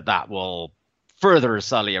unfortunate that will further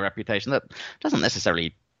sully a reputation that doesn't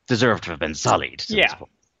necessarily deserve to have been sullied.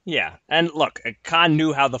 Yeah. And look, Khan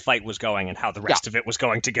knew how the fight was going and how the rest of it was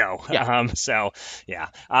going to go. Yeah.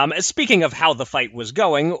 Speaking of how the fight was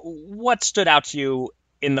going, what stood out to you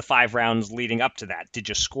in the 5 rounds leading up to that? Did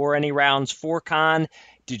you score any rounds for Khan?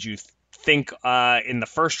 Did you think in the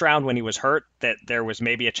first round when he was hurt that there was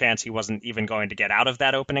maybe a chance he wasn't even going to get out of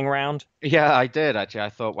that opening round? Yeah, I did actually. I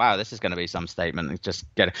thought, wow, this is going to be some statement. Just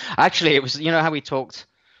get it. Actually, it was, how we talked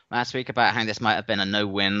last week about how this might have been a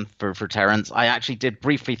no-win for Terence. I actually did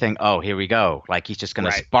briefly think, oh, here we go. Like he's just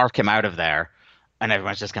going to spark him out of there. And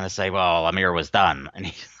everyone's just going to say, well, Amir was done. And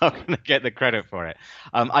he's not going to get the credit for it.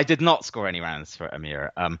 I did not score any rounds for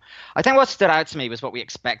Amir. I think what stood out to me was what we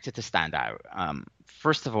expected to stand out.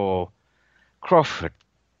 First of all, Crawford,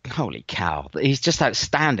 holy cow, he's just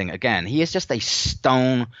outstanding again. He is just a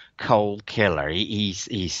stone-cold killer. He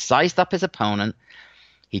sized up his opponent.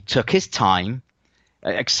 He took his time,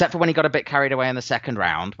 except for when he got a bit carried away in the second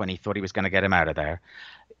round when he thought he was going to get him out of there.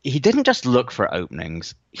 He didn't just look for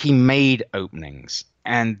openings. He made openings.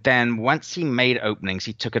 And then once he made openings,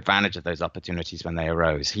 he took advantage of those opportunities when they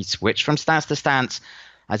arose. He switched from stance to stance,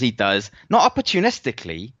 as he does, not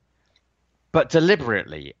opportunistically, but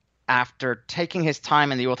deliberately. After taking his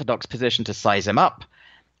time in the orthodox position to size him up,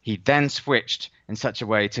 he then switched in such a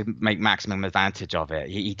way to make maximum advantage of it.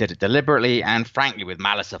 He did it deliberately and, frankly, with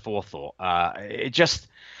malice aforethought. It just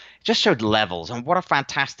showed levels, and what a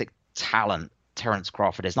fantastic talent Terence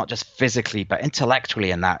Crawford is, not just physically but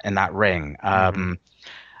intellectually in that ring. And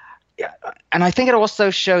I think it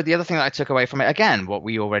also showed the other thing that I took away from it. Again, what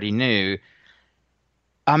we already knew.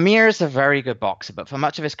 Amir's a very good boxer, but for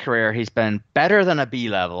much of his career, he's been better than a B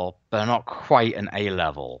level, but not quite an A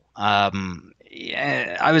level. I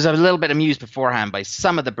was a little bit amused beforehand by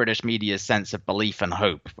some of the British media's sense of belief and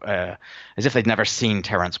hope, as if they'd never seen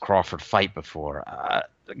Terence Crawford fight before.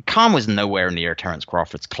 Khan was nowhere near Terence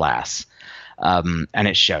Crawford's class. And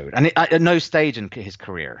it showed. And at no stage in his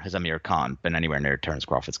career has Amir Khan been anywhere near Terence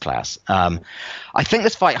Crawford's class. I think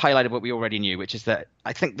this fight highlighted what we already knew, which is that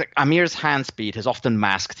I think that Amir's hand speed has often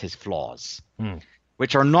masked his flaws,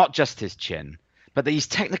 which are not just his chin, but that he's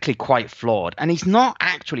technically quite flawed. And he's not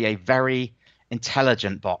actually a very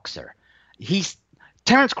intelligent boxer.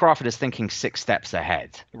 Terence Crawford is thinking 6 steps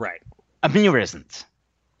ahead. Right. Amir isn't.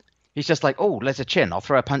 He's just like, oh, there's a chin. I'll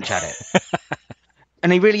throw a punch at it.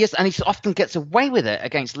 And he really is, and he often gets away with it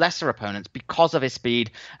against lesser opponents because of his speed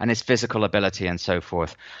and his physical ability and so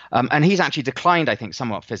forth. And he's actually declined, I think,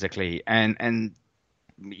 somewhat physically, and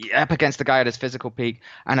up against the guy at his physical peak,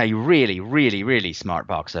 and a really, really, really smart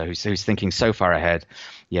boxer who's thinking so far ahead.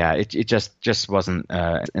 Yeah, it just wasn't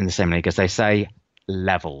in the same league, as they say,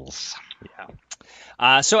 levels.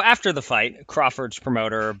 Yeah. So after the fight, Crawford's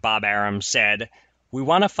promoter, Bob Arum, said, "We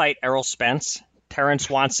want to fight Errol Spence. Terence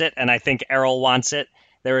wants it, and I think Errol wants it.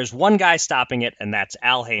 There is one guy stopping it, and that's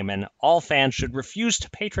Al Haymon. All fans should refuse to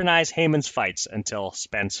patronize Haymon's fights until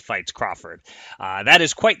Spence fights Crawford." That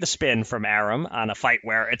is quite the spin from Arum on a fight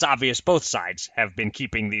where it's obvious both sides have been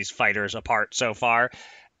keeping these fighters apart so far.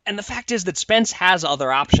 And the fact is that Spence has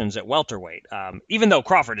other options at welterweight. Even though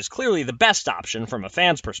Crawford is clearly the best option from a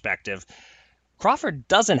fan's perspective, Crawford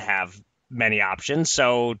doesn't have many options,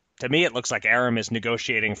 so to me it looks like Arum is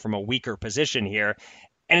negotiating from a weaker position here,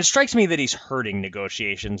 and it strikes me that he's hurting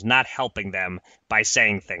negotiations, not helping them by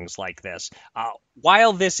saying things like this.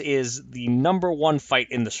 While this is the number one fight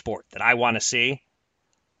in the sport that I want to see,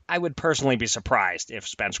 I would personally be surprised if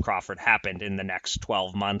Spence Crawford happened in the next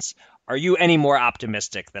 12 months. Are you any more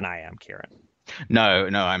optimistic than I am, Kieran? No,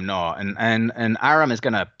 I'm not. And Arum is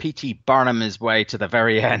going to P.T. Barnum his way to the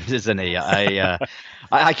very end, isn't he?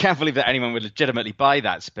 I can't believe that anyone would legitimately buy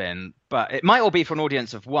that spin, but it might all be for an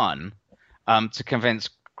audience of one to convince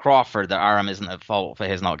Crawford that Arum isn't at fault for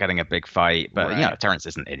his not getting a big fight, but right. Terence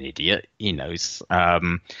isn't an idiot. He knows.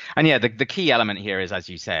 And yeah, the key element here is, as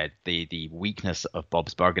you said, the weakness of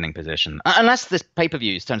Bob's bargaining position. Unless this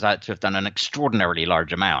pay-per-view turns out to have done an extraordinarily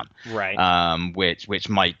large amount, right? Which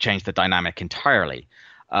might change the dynamic entirely.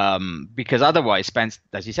 Because otherwise, Spence,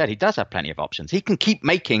 as you said, he does have plenty of options. He can keep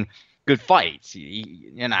making good fights,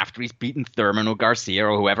 after he's beaten Thurman or Garcia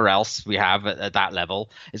or whoever else we have at that level.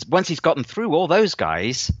 Is once he's gotten through all those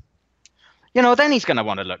guys, then he's going to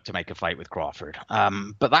want to look to make a fight with Crawford.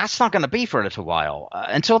 But that's not going to be for a little while.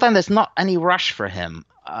 Until then, there's not any rush for him.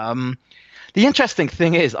 The interesting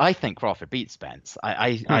thing is, I think Crawford beats Spence.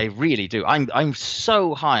 I really do. I'm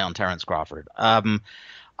so high on Terence Crawford.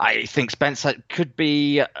 I think Spence could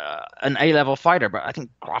be an A-level fighter, but I think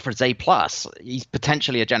Crawford's A+. He's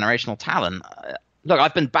potentially a generational talent. Look,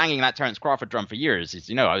 I've been banging that Terence Crawford drum for years. As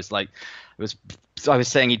you know, I was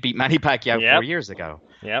saying he'd beat Manny Pacquiao 4 years ago.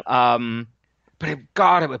 Yep. But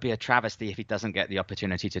it would be a travesty if he doesn't get the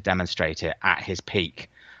opportunity to demonstrate it at his peak.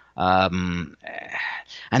 And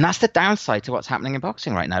that's the downside to what's happening in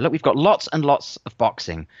boxing right now. Look, we've got lots and lots of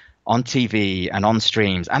boxing on TV and on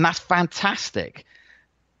streams, and that's fantastic.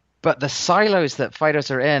 But the silos that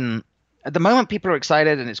fighters are in, at the moment, people are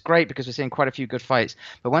excited, and it's great because we're seeing quite a few good fights.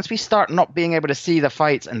 But once we start not being able to see the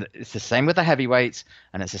fights, and it's the same with the heavyweights,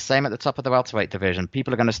 and it's the same at the top of the welterweight division,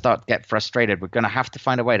 people are going to start to get frustrated. We're going to have to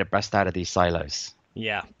find a way to burst out of these silos.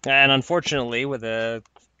 Yeah, and unfortunately, with a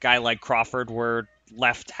guy like Crawford, we're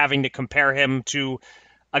left having to compare him to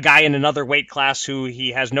a guy in another weight class who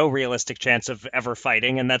he has no realistic chance of ever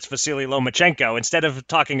fighting, and that's Vasily Lomachenko. Instead of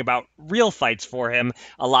talking about real fights for him,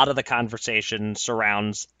 a lot of the conversation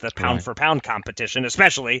surrounds the pound-for-pound competition,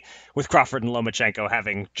 especially with Crawford and Lomachenko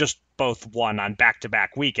having just both won on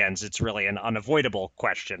back-to-back weekends. It's really an unavoidable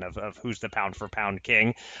question of who's the pound-for-pound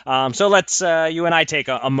king. So let's, you and I, take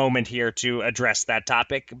a moment here to address that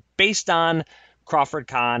topic. Based on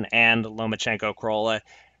Crawford-Khan and Lomachenko-Carolla,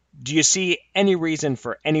 do you see any reason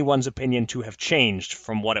for anyone's opinion to have changed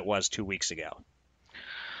from what it was 2 weeks ago?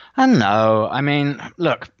 No. I mean,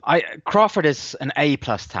 look, Crawford is an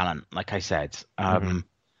A-plus talent, like I said.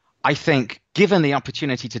 I think given the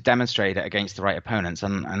opportunity to demonstrate it against the right opponents,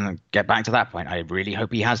 and get back to that point, I really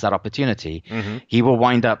hope he has that opportunity. He will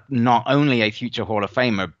wind up not only a future Hall of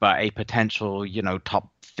Famer, but a potential, top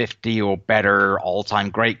 50 or better all-time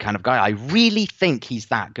great kind of guy. I really think he's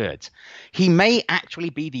that good. He may actually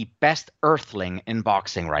be the best earthling in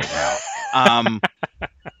boxing right now.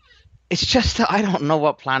 It's just that I don't know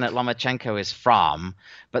what planet Lomachenko is from,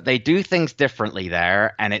 but they do things differently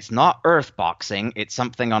there, and it's not earth boxing. It's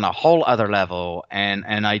something on a whole other level, and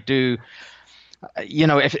I do,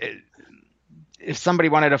 if somebody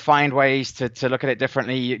wanted to find ways to look at it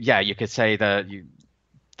differently, you could say that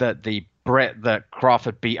the Brit that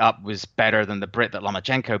Crawford beat up was better than the Brit that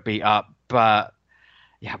Lomachenko beat up, but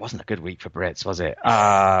it wasn't a good week for Brits, was it?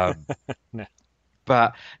 No.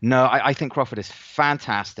 But no, I think Crawford is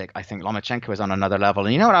fantastic. I think Lomachenko is on another level.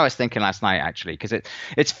 And you know what I was thinking last night, actually? Because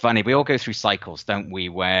it's funny. We all go through cycles, don't we?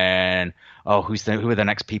 When, who are the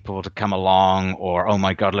next people to come along? Or, oh,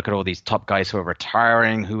 my God, look at all these top guys who are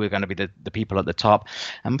retiring. Who are going to be the people at the top?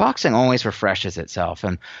 And boxing always refreshes itself.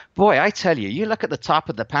 And, boy, I tell you, you look at the top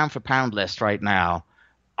of the pound-for-pound list right now,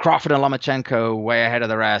 Crawford and Lomachenko way ahead of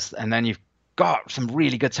the rest. And then you've got some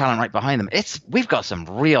really good talent right behind them. We've got some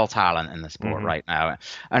real talent in the sport right now,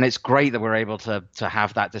 and it's great that we're able to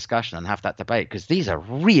have that discussion and have that debate, because these are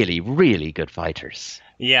really, really good fighters.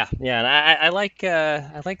 Yeah, and I like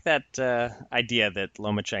that idea that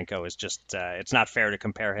Lomachenko is just it's not fair to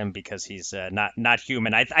compare him because he's not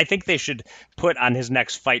human. I think they should put on his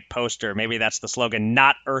next fight poster, maybe that's the slogan,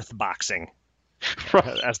 "Not Earth Boxing,"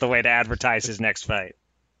 as the way to advertise his next fight.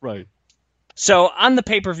 Right. So on the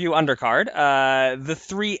pay-per-view undercard, the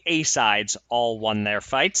three A-sides all won their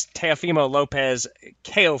fights. Teofimo Lopez,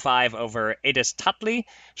 KO5 over Adis Tutli.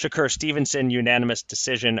 Shakur Stevenson, unanimous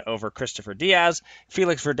decision over Christopher Diaz.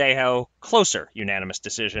 Felix Verdejo, closer unanimous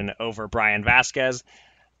decision over Brian Vasquez.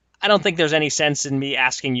 I don't think there's any sense in me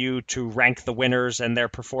asking you to rank the winners and their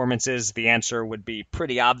performances. The answer would be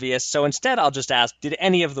pretty obvious. So instead, I'll just ask, did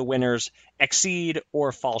any of the winners exceed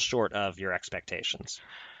or fall short of your expectations?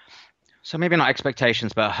 So maybe not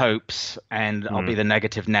expectations, but hopes, and I'll be the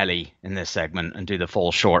negative Nelly in this segment and do the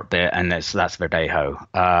fall short bit, and that's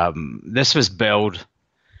Verdejo. This was billed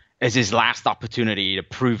as his last opportunity to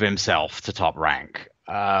prove himself to Top Rank.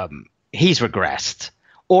 He's regressed,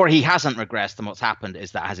 or he hasn't regressed, and what's happened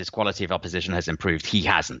is that as his quality of opposition has improved, he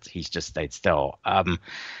hasn't. He's just stayed still.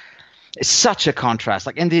 it's such a contrast.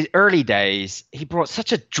 Like in the early days, he brought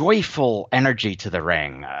such a joyful energy to the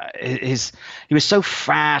ring. He was so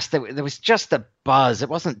fast. There was just a buzz. It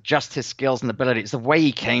wasn't just his skills and ability. It's the way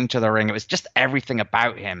he came to the ring. It was just everything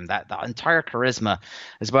about him, that entire charisma,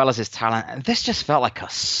 as well as his talent. And this just felt like a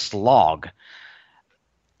slog.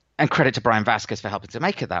 And credit to Brian Vasquez for helping to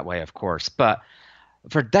make it that way, of course. But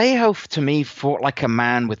Verdejo, to me, fought like a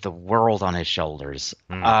man with the world on his shoulders,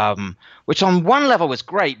 which on one level was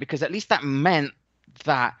great because at least that meant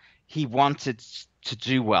that he wanted to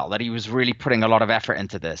do well, that he was really putting a lot of effort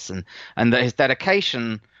into this, and that his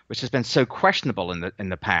dedication, which has been so questionable in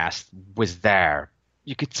the past, was there.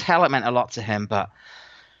 You could tell it meant a lot to him, but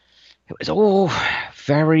it was all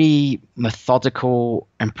very methodical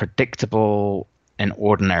and predictable and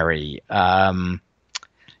ordinary.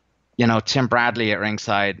 Tim Bradley at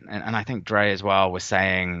ringside, and I think Dre as well, was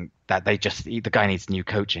saying that the guy needs new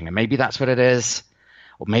coaching. And maybe that's what it is.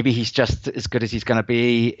 Or maybe he's just as good as he's going to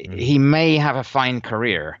be. He may have a fine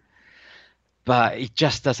career, but he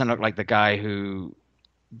just doesn't look like the guy who's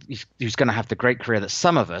going to have the great career that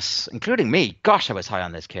some of us, including me, gosh, I was high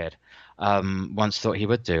on this kid, once thought he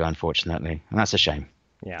would do, unfortunately. And that's a shame.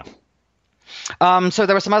 Yeah. So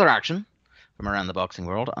there was some other action from around the boxing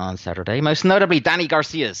world on Saturday, most notably Danny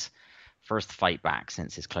Garcia's first fight back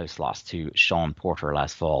since his close loss to Sean Porter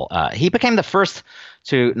last fall. He became the first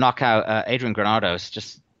to knock out Adrian Granados,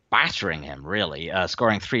 just battering him, really,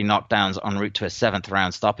 scoring 3 knockdowns en route to a 7th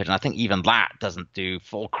round stoppage. And I think even that doesn't do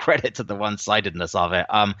full credit to the one-sidedness of it.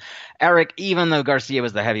 Eric, even though Garcia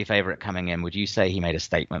was the heavy favorite coming in, would you say he made a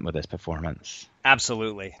statement with this performance?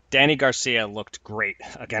 Absolutely. Danny Garcia looked great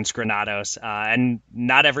against Granados, and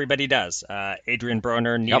not everybody does. Adrian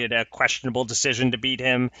Broner needed a questionable decision to beat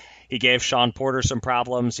him. He gave Sean Porter some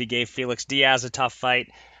problems. He gave Felix Diaz a tough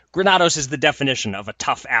fight. Granados is the definition of a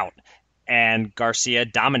tough out, and Garcia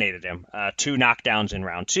dominated him. 2 knockdowns in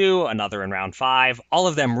round 2, another in round 5, all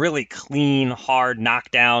of them really clean, hard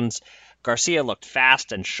knockdowns. Garcia looked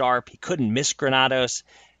fast and sharp. He couldn't miss Granados.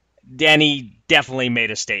 Danny definitely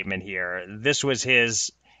made a statement here. This was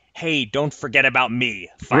his, hey, don't forget about me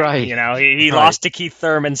fight. Right. He lost to Keith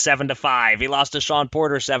Thurman 7-5. He lost to Sean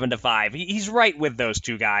Porter 7-5. He's right with those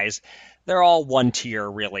two guys. They're all one tier,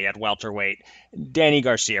 really, at welterweight. Danny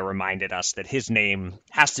Garcia reminded us that his name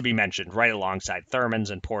has to be mentioned right alongside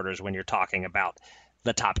Thurman's and Porter's when you're talking about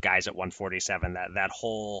the top guys at 147. That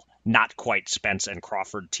whole not quite Spence and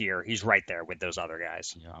Crawford tier, he's right there with those other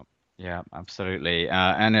guys. Yeah, absolutely.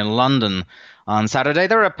 And in London on Saturday,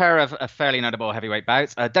 there were a pair of fairly notable heavyweight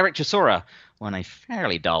bouts. Derek Chisora won a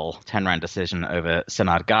fairly dull 10-round decision over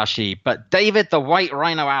Sanad Gashi, but David the White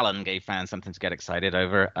Rhino Allen gave fans something to get excited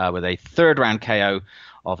over with a 3rd-round KO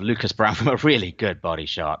of Lucas Brown from a really good body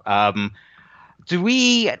shot. Do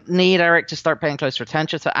we need Eric to start paying closer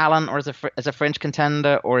attention to Allen, or as a fringe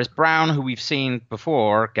contender, or is Brown, who we've seen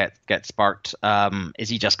before get sparked, is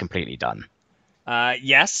he just completely done?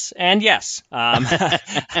 Yes and yes.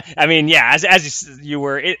 I mean, yeah, as you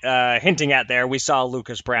were hinting at there, we saw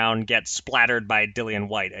Lucas Brown get splattered by Dillian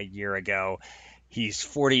Whyte a year ago. He's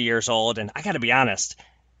 40 years old, and I got to be honest,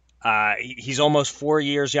 he's almost 4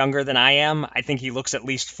 years younger than I am. I think he looks at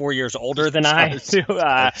least 4 years older than I do.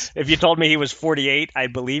 If you told me he was 48,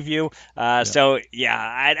 I'd believe you. So,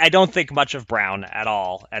 yeah, I don't think much of Brown at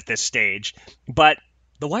all at this stage. But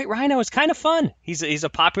the White Rhino is kind of fun. He's a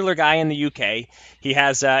popular guy in the UK. He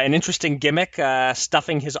has an interesting gimmick,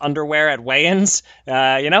 stuffing his underwear at weigh-ins.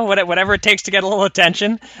 Whatever it takes to get a little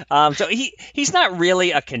attention. So he's not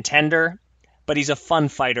really a contender, but he's a fun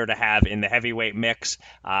fighter to have in the heavyweight mix.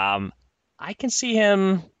 I can see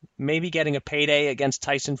him maybe getting a payday against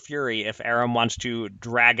Tyson Fury if Arum wants to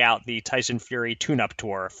drag out the Tyson Fury tune-up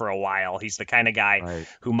tour for a while. He's the kind of guy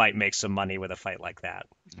who might make some money with a fight like that.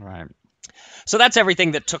 Right. So that's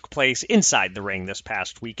everything that took place inside the ring this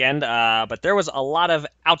past weekend, but there was a lot of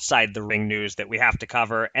outside the ring news that we have to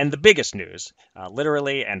cover, and the biggest news,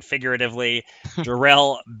 literally and figuratively,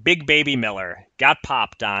 Jarrell Big Baby Miller got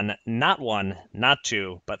popped on not 1, not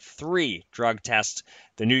 2, but 3 drug tests.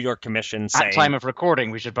 The New York Commission saying... At time of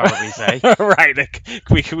recording, we should probably say. Right.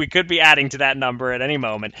 We could be adding to that number at any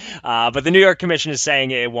moment. But the New York Commission is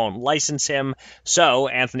saying it won't license him. So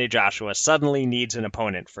Anthony Joshua suddenly needs an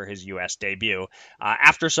opponent for his U.S. debut.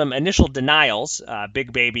 After some initial denials,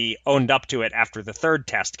 Big Baby owned up to it after the 3rd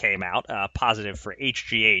test came out, positive for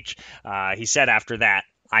HGH. He said after that,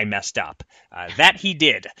 I messed up. That he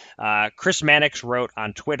did. Chris Mannix wrote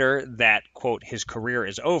on Twitter that, quote, his career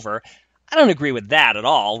is over. I don't agree with that at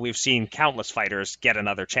all. We've seen countless fighters get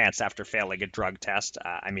another chance after failing a drug test.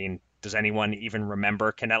 I mean, does anyone even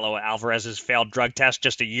remember Canelo Alvarez's failed drug test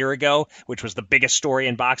just a year ago, which was the biggest story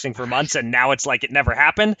in boxing for months, and now it's like it never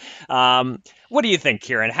happened? What do you think,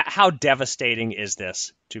 Kieran? How devastating is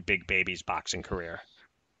this to Big Baby's boxing career?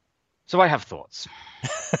 So I have thoughts.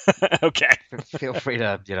 Okay. Feel free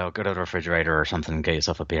to, go to the refrigerator or something, get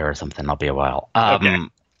yourself a beer or something. I'll be a while. Okay.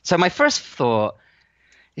 So my first thought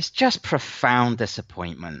is just profound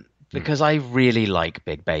disappointment because I really like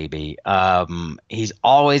Big Baby. He's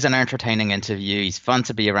always an entertaining interview. He's fun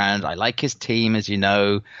to be around. I like his team, as you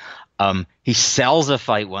know. He sells a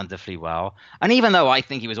fight wonderfully well. And even though I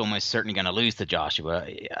think he was almost certainly going to lose to Joshua,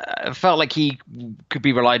 I felt like he could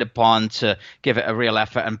be relied upon to give it a real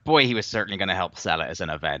effort. And boy, he was certainly going to help sell it as an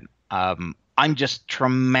event. I'm just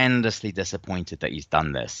tremendously disappointed that he's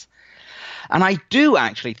done this. And I do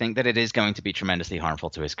actually think that it is going to be tremendously harmful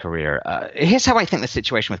to his career. Here's how I think the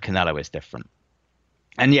situation with Canelo is different.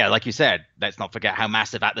 And yeah, like you said, let's not forget how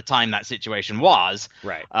massive at the time that situation was.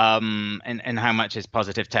 Right. And how much his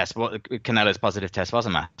positive test, Canelo's positive test was a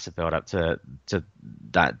massive build up to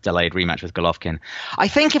that delayed rematch with Golovkin. I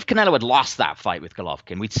think if Canelo had lost that fight with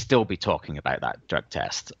Golovkin, we'd still be talking about that drug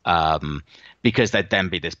test. Because there'd then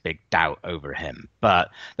be this big doubt over him. But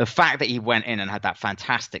the fact that he went in and had that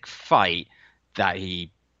fantastic fight that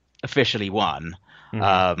he officially won,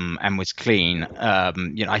 and was clean,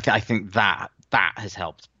 I think that has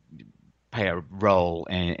helped play a role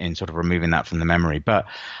in sort of removing that from the memory. But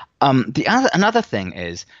another thing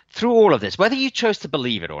is, through all of this, whether you chose to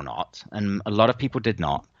believe it or not, and a lot of people did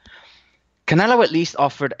not, Canelo at least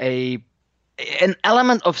offered an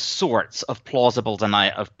element of sorts of plausible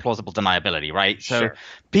deniability, right? So sure.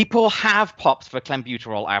 People have popped for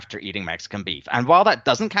clenbuterol after eating Mexican beef. And while that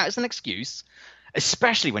doesn't count as an excuse,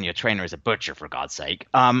 especially when your trainer is a butcher, for God's sake,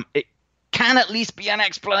 it can at least be an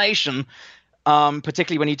explanation,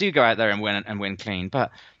 particularly when you do go out there and win clean.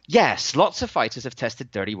 But yes, lots of fighters have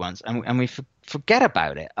tested dirty once, and we forget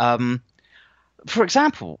about it. For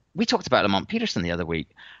example, we talked about Lamont Peterson the other week.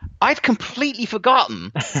 I'd completely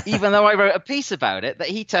forgotten, even though I wrote a piece about it, that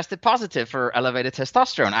he tested positive for elevated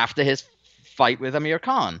testosterone after his fight with Amir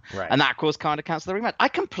Khan. Right. And that caused Khan to cancel the rematch.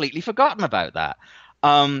 I'd completely forgotten about that.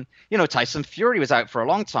 Tyson Fury was out for a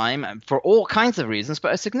long time for all kinds of reasons,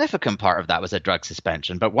 but a significant part of that was a drug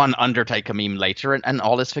suspension. But one Undertaker meme later, and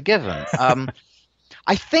all is forgiven.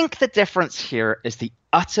 I think the difference here is the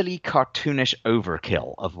utterly cartoonish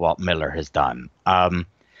overkill of what Miller has done.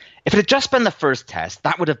 If it had just been the first test,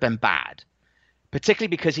 that would have been bad, particularly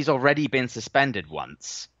because he's already been suspended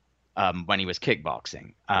once when he was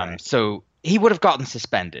kickboxing. Right. So he would have gotten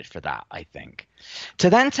suspended for that, I think. To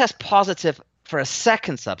then test positive for a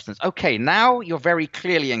second substance, okay, now you're very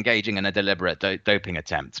clearly engaging in a deliberate doping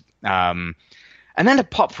attempt. And then to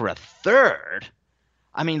pop for a third,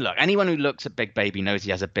 I mean, look, anyone who looks at Big Baby knows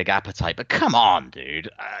he has a big appetite, but come on, dude.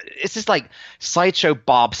 It's just like Sideshow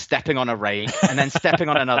Bob stepping on a rake and then stepping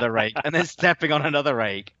on another rake and then stepping on another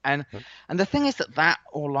rake. And the thing is that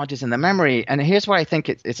all lodges in the memory. And here's why I think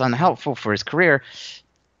it's unhelpful for his career.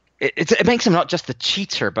 It makes him not just the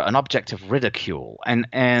cheater, but an object of ridicule.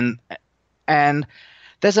 And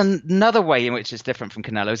there's another way in which it's different from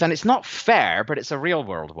Canelo's, and it's not fair, but it's a real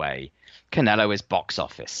world way. Canelo is box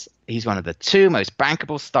office. He's one of the two most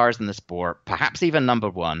bankable stars in the sport, perhaps even number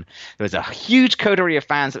one. There was a huge coterie of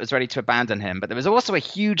fans that was ready to abandon him, but there was also a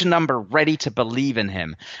huge number ready to believe in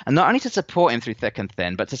him, and not only to support him through thick and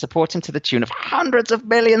thin, but to support him to the tune of hundreds of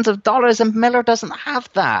millions of dollars, and Miller doesn't have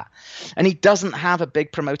that. And he doesn't have a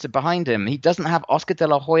big promoter behind him. He doesn't have Oscar De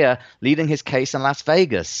La Hoya leading his case in Las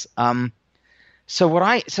Vegas. So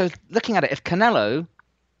looking at it, if Canelo,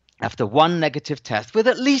 after one negative test with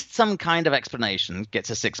at least some kind of explanation,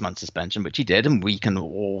 gets a 6-month suspension, which he did, and we can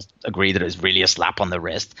all agree that it was really a slap on the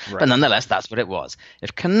wrist, right. But nonetheless, that's what it was.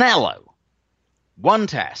 If Canelo, one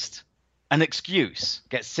test, an excuse,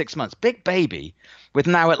 gets 6 months, Big Baby, with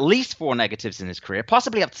now at least 4 negatives in his career,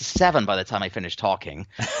 possibly up to 7 by the time I finish talking,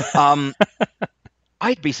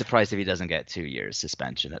 I'd be surprised if he doesn't get 2 years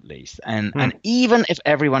suspension at least. And even if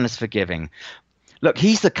everyone is forgiving, look,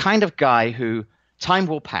 he's the kind of guy who time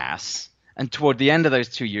will pass, and toward the end of those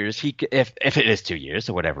 2 years, if it is 2 years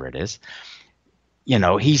or whatever it is,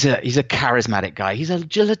 he's a charismatic guy. He's a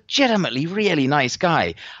legitimately really nice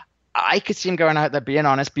guy. I could see him going out there, being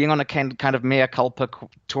honest, being on a kind of mea culpa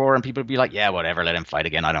tour, and people would be like, yeah, whatever, let him fight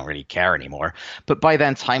again. I don't really care anymore. But by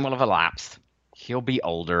then, time will have elapsed. He'll be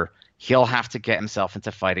older. He'll have to get himself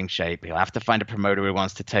into fighting shape. He'll have to find a promoter who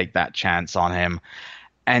wants to take that chance on him.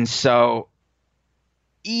 And so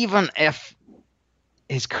even if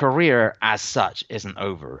his career as such isn't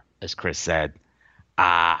over, as Chris said.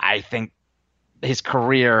 I think his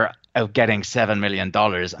career of getting $7 million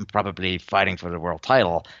and probably fighting for the world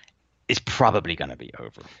title is probably going to be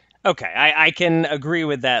over. Okay, I can agree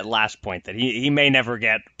with that last point, that he may never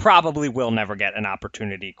get, probably will never get an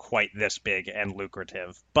opportunity quite this big and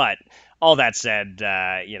lucrative. But all that said,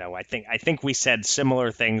 I think we said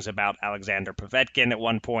similar things about Alexander Povetkin at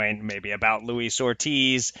one point, maybe about Luis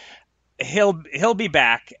Ortiz. He'll be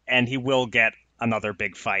back, and he will get another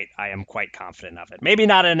big fight. I am quite confident of it. Maybe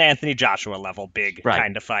not an Anthony Joshua level big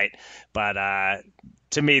kind of fight, but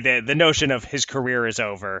to me, the notion of his career is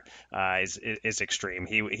over is extreme.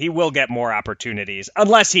 He will get more opportunities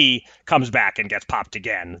unless he comes back and gets popped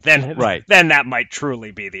again. Then that might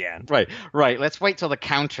truly be the end. Right. Let's wait till the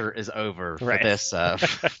counter is over for this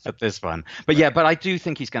for this one. But I do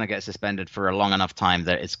think he's going to get suspended for a long enough time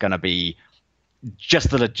that it's going to be just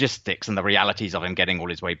the logistics and the realities of him getting all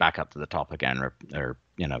his way back up to the top again are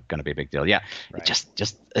going to be a big deal. Yeah, right.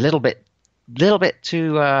 Just a little bit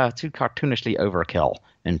too cartoonishly overkill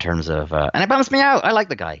in terms of, and it bums me out. I like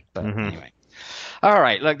the guy, but anyway. All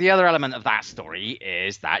right, look, the other element of that story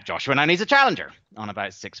is that Joshua now needs a challenger on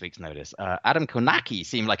about 6 weeks' notice. Adam Konaki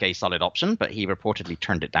seemed like a solid option, but he reportedly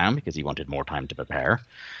turned it down because he wanted more time to prepare.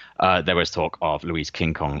 There was talk of Luis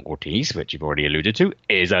King Kong Ortiz, which you've already alluded to,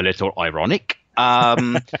 is a little ironic.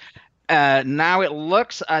 Now it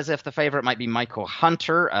looks as if the favorite might be Michael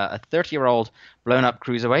Hunter, a 30-year-old blown-up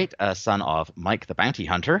cruiserweight, son of Mike the Bounty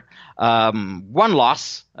Hunter. One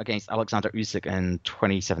loss against Alexander Usyk in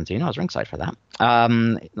 2017. I was ringside for that.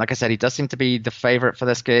 Like I said, he does seem to be the favorite for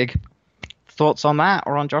this gig. Thoughts on that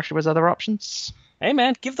or on Joshua's other options? Hey,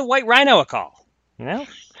 man, give the White Rhino a call.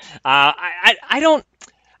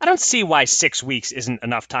 I don't see why 6 weeks isn't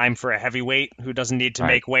enough time for a heavyweight who doesn't need to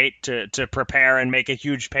make weight to prepare and make a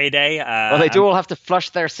huge payday. Well, they do all have to flush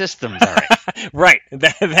their systems, Eric. Right.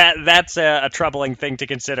 That's a troubling thing to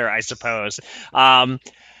consider, I suppose.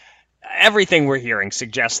 Everything we're hearing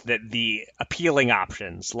suggests that the appealing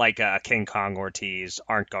options, like King Kong Ortiz,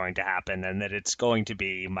 aren't going to happen, and that it's going to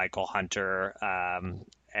be Michael Hunter.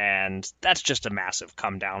 And that's just a massive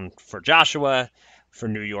come down for Joshua, for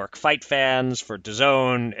New York fight fans, for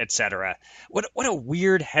DAZN, etc. What a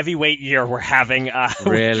weird heavyweight year we're having.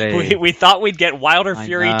 Really? We thought we'd get Wilder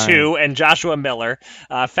Fury 2 and Joshua Miller.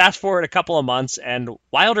 Fast forward a couple of months, and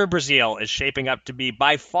Wilder Brazil is shaping up to be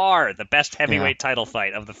by far the best heavyweight title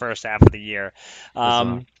fight of the first half of the year.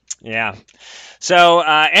 Yeah. So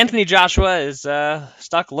Anthony Joshua is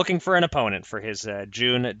stuck looking for an opponent for his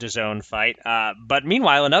June DAZN fight. But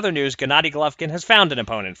meanwhile, in other news, Gennady Golovkin has found an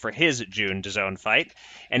opponent for his June DAZN fight,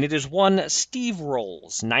 and it is one Steve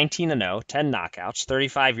Rolls, 19-0, 10 knockouts,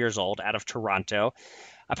 35 years old, out of Toronto.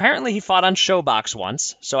 Apparently, he fought on Showbox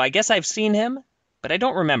once, so I guess I've seen him, but I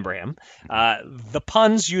don't remember him. The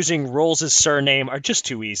puns using Rolls' surname are just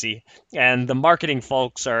too easy, and the marketing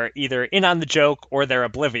folks are either in on the joke or they're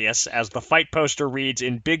oblivious, as the fight poster reads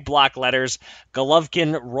in big block letters,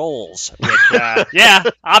 Golovkin Rolls,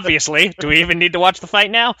 which, obviously. Do we even need to watch the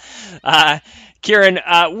fight now? Kieran,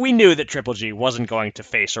 we knew that Triple G wasn't going to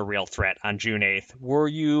face a real threat on June 8th. Were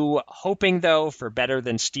you hoping, though, for better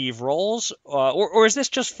than Steve Rolls? Or is this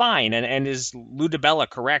just fine? And is Lou DiBella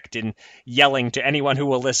correct in yelling to anyone who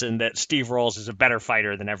will listen that Steve Rolls is a better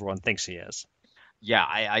fighter than everyone thinks he is? Yeah,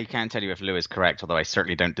 I can't tell you if Lou is correct, although I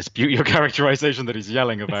certainly don't dispute your characterization that he's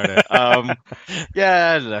yelling about it.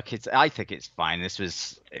 Yeah, look, I think it's fine.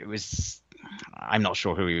 I'm not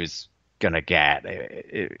sure who he was going to get.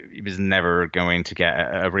 He was never going to get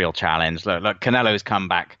a real challenge. Look, Canelo's come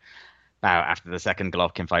back after the second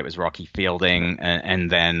Golovkin fight was Rocky Fielding,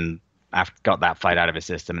 and then got that fight out of his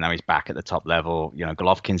system, and now he's back at the top level.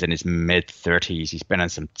 Golovkin's in his mid-30s. He's been in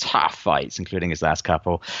some tough fights, including his last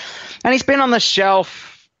couple. And he's been on the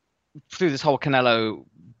shelf through this whole Canelo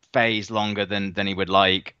phase longer than he would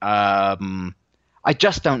like. I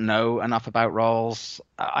just don't know enough about Rolls.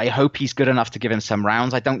 I hope he's good enough to give him some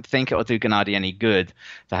rounds. I don't think it will do Gennady any good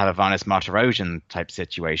to have a Vanes Martirosyan type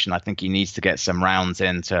situation. I think he needs to get some rounds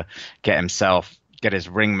in to get his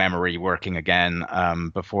ring memory working again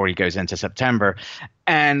before he goes into September.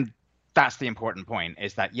 And that's the important point,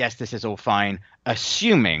 is that, yes, this is all fine,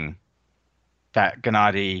 assuming that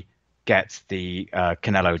Gennady gets the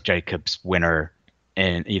Canelo-Jacobs winner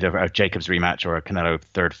in either a Jacobs rematch or a Canelo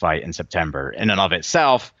third fight in September. In and of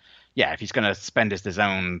itself, yeah, if he's going to spend his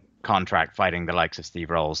own contract fighting the likes of Steve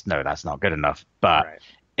Rolls, no, that's not good enough. But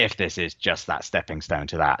if this is just that stepping stone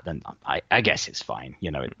to that, then I guess it's fine.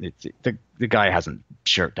 The guy hasn't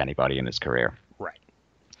shirked anybody in his career. Right.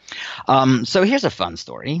 So here's a fun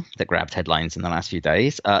story that grabbed headlines in the last few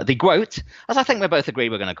days. The Goat, as I think we both agree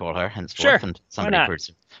we're going to call her henceforth, and somebody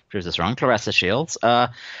proves us wrong, Claressa Shields.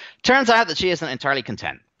 Turns out that she isn't entirely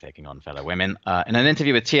content taking on fellow women. In an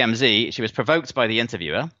interview with TMZ, she was provoked by the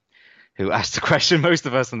interviewer, who asked a question most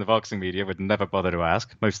of us in the boxing media would never bother to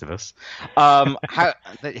ask, most of us.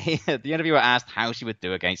 The interviewer asked how she would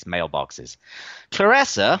do against male boxers.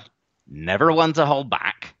 Claressa, never one to hold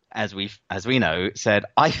back, as we know, said,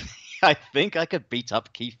 I think I could beat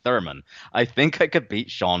up Keith Thurman. I think I could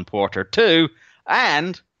beat Sean Porter too,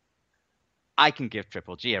 and I can give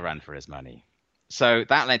Triple G a run for his money. So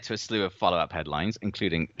that led to a slew of follow-up headlines,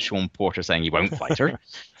 including Sean Porter saying he won't fight her,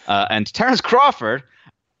 and Terence Crawford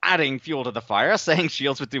adding fuel to the fire, saying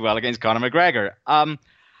Shields would do well against Conor McGregor. I'm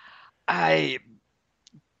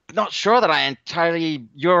not sure that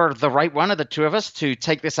you're the right one of the two of us to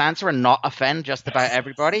take this answer and not offend just about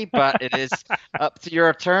everybody, but it is up to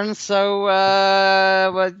your turn. So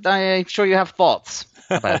I'm sure you have thoughts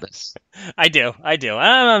about this. I do.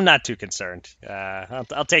 I'm not too concerned.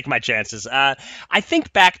 I'll take my chances. I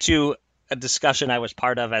think back to a discussion I was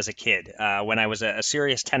part of as a kid when I was a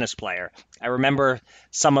serious tennis player. I remember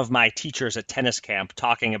some of my teachers at tennis camp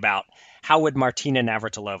talking about how would Martina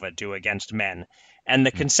Navratilova do against men. And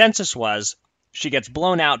the consensus was she gets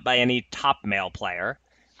blown out by any top male player.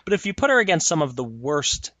 But if you put her against some of the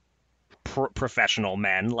worst professional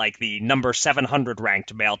men, like the number 700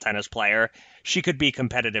 ranked male tennis player, she could be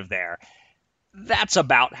competitive there. That's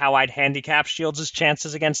about how I'd handicap Shields'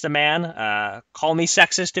 chances against a man. Call me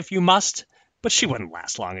sexist if you must, but she wouldn't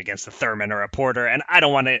last long against a Thurman or a Porter, and I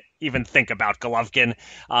don't want to even think about Golovkin.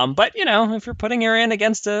 But, if you're putting her in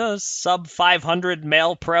against a sub-500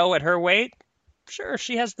 male pro at her weight, sure,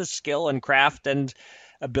 she has the skill and craft and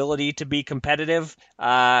ability to be competitive.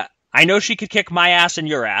 I know she could kick my ass and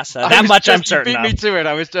your ass. That much I'm certain of. You beat me to it.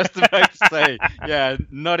 I was just about to say, yeah,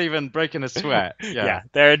 not even breaking a sweat. Yeah,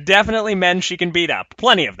 there are definitely men she can beat up.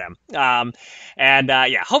 Plenty of them.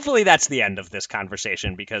 Hopefully that's the end of this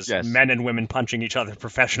conversation, because men and women punching each other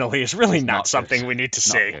professionally is really not something we need to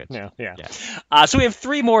see. So we have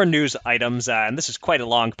 3 more news items, and this is quite a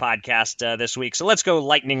long podcast this week. So let's go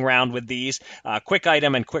lightning round with these. Quick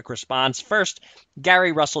item and quick response. First,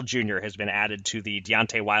 Gary Russell Jr. has been added to the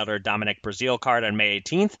Deontay Wilder Dominic Breazeale card on May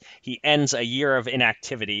 18th. He ends a year of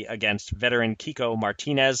inactivity against veteran Kiko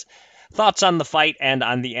Martinez. Thoughts on the fight and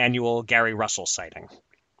on the annual Gary Russell sighting?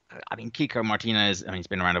 I mean, Kiko Martinez, he's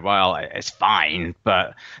been around a while. It's fine.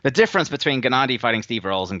 But the difference between Gennady fighting Steve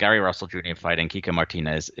Rolls and Gary Russell Jr. fighting Kiko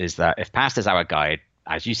Martinez is that if past is our guide,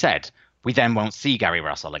 as you said, we then won't see Gary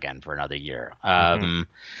Russell again for another year.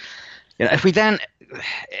 If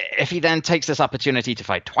he then takes this opportunity to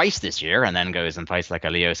fight twice this year and then goes and fights like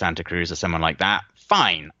a Leo Santa Cruz or someone like that,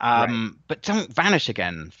 fine. But don't vanish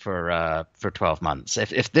again for 12 months.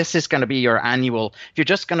 If this is going to be your annual, if you're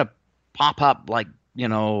just going to pop up like,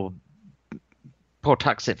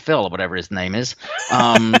 Pawtuxet Phil or whatever his name is,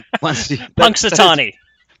 Punxsutawney.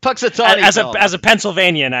 Punxsutawney. As a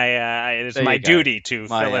Pennsylvanian, it is my duty to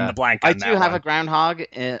fill in the blank. I do have a groundhog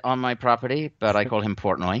on my property, but I call him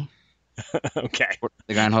Portnoy. Okay.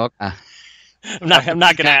 The groundhog. I'm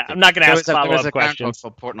not gonna ask follow-up questions.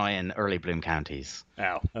 For Portnoy in early Bloom counties.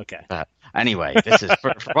 Oh, okay. But anyway, this is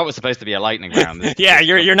for what was supposed to be a lightning round.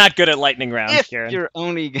 You're not good at lightning rounds, Kieran. If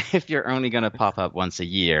you're only going to pop up once a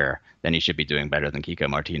year, then you should be doing better than Kiko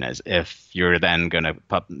Martinez. If you're then going to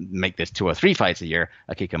make this 2 or 3 fights a year,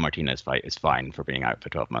 a Kiko Martinez fight is fine for being out for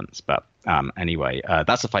 12 months. But anyway,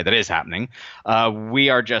 that's a fight that is happening. We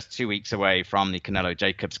are just 2 weeks away from the Canelo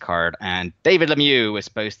Jacobs card, and David Lemieux is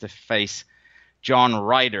supposed to face John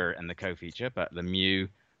Ryder in the co-feature, but Lemieux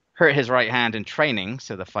hurt his right hand in training,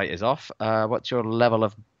 so the fight is off. What's your level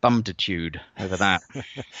of bumditude over that?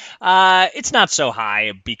 It's not so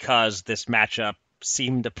high because this matchup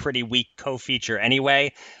seemed a pretty weak co-feature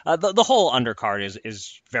anyway. The whole undercard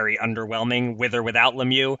is very underwhelming with or without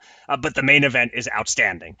Lemieux, but the main event is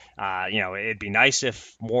outstanding. It'd be nice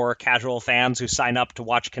if more casual fans who sign up to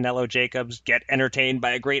watch Canelo Jacobs get entertained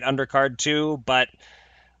by a great undercard too, but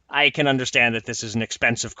I can understand that this is an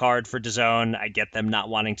expensive card for DAZN. I get them not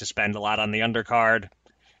wanting to spend a lot on the undercard.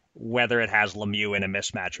 Whether it has Lemieux in a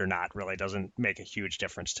mismatch or not really doesn't make a huge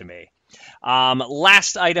difference to me.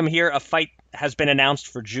 Last item here, a fight has been announced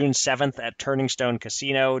for June 7th at Turning Stone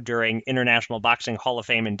Casino during International Boxing Hall of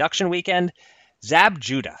Fame induction weekend. Zab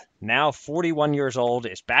Judah, now 41 years old,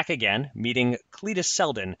 is back again, meeting Cletus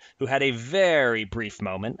Seldon, who had a very brief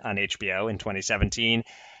moment on HBO in 2017.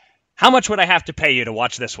 How much would I have to pay you to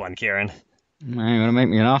watch this one, Kieran? You want to make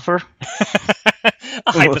me an offer?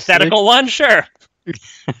 A hypothetical one? Sure.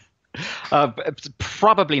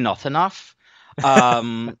 Probably not enough. We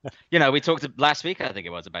talked last week, I think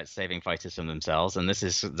it was, about saving fighters from themselves, and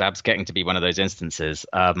Zab's getting to be one of those instances.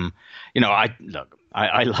 I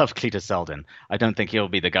love Cletus Seldon. I don't think he'll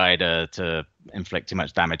be the guy to inflict too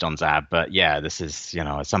much damage on Zab, but yeah, this is,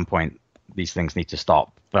 at some point these things need to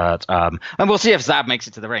stop. But and we'll see if Zab makes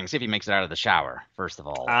it to the ring. See if he makes it out of the shower first of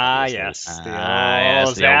all. Yes,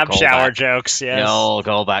 the Zab shower jokes. Yes, the old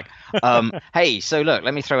callback. Hey, so look,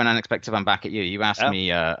 let me throw an unexpected one back at you. You asked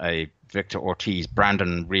me a Victor Ortiz,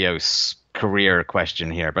 Brandon Rios career question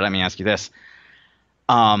here, but let me ask you this: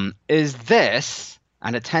 is this,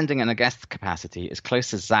 and attending in a guest capacity, as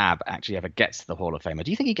close as Zab actually ever gets to the Hall of Fame? Or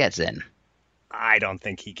do you think he gets in? I don't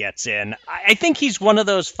think he gets in. I think he's one of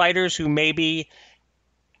those fighters who maybe,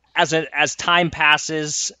 as time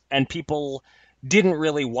passes and people didn't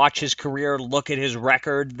really watch his career, look at his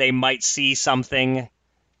record, they might see something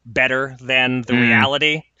better than the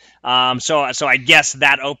reality. So I guess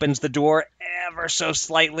that opens the door ever so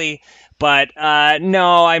slightly. But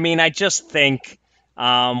no, I mean, I just think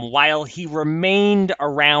while he remained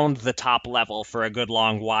around the top level for a good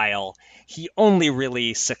long while, he only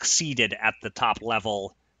really succeeded at the top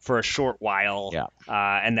level for a short while,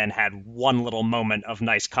 and then had one little moment of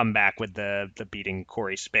nice comeback with the beating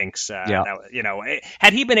Corey Spinks.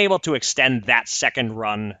 Had he been able to extend that second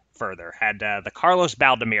run further, had the Carlos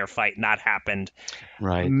Baldemir fight not happened,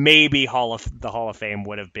 maybe the Hall of Fame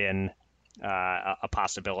would have been a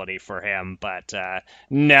possibility for him. But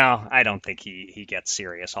no, I don't think he gets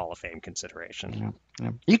serious Hall of Fame consideration.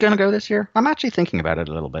 You gonna go this year? I'm actually thinking about it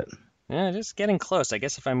a little bit. Yeah, just getting close. I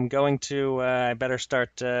guess if I'm going to, I better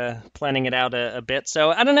start planning it out a bit.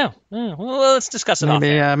 So I don't know. Well, let's discuss it off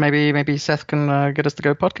air. Maybe Seth can get us to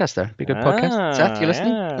go podcast there. Be a good podcast. Seth, you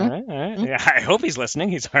listening? Right. Yeah, I hope he's listening.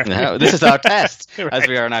 He's already... No, this is our test, as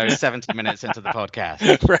we are now 70 minutes into the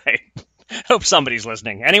podcast. Right. Hope somebody's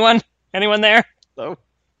listening. Anyone there? Hello.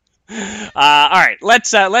 All right,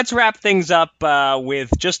 let's wrap things up with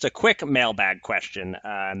just a quick mailbag question,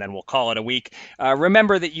 and then we'll call it a week.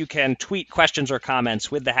 Remember that you can tweet questions or comments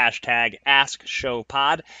with the hashtag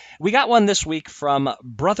AskShowPod. We got one this week from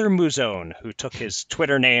Brother Muzone, who took his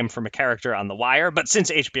Twitter name from a character on The Wire, but since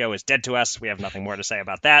HBO is dead to us, we have nothing more to say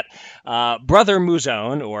about that. Brother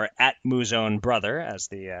Muzone, or @MuzoneBrother, as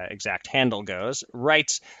the exact handle goes,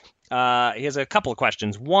 writes... he has a couple of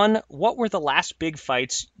questions. One, what were the last big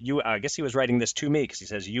fights I guess he was writing this to me because he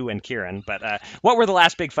says you and Kieran, but what were the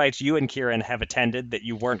last big fights you and Kieran have attended that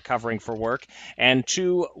you weren't covering for work? And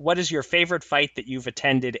two, what is your favorite fight that you've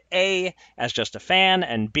attended, A, as just a fan,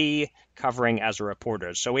 and B, covering as a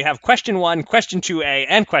reporter? So we have question 1, question 2A,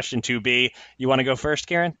 and question 2B. You want to go first,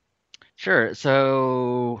 Kieran? Sure.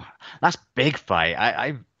 So last big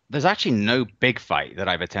fight, there's actually no big fight that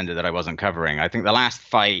I've attended that I wasn't covering. I think the last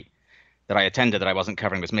fight that I attended that I wasn't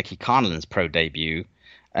covering was Mickey Conlan's pro debut,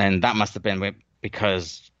 and that must have been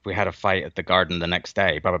because we had a fight at the Garden the next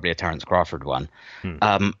day, probably a Terence Crawford one.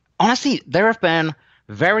 Honestly, there have been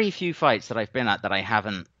very few fights that I've been at that I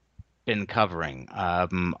haven't been covering.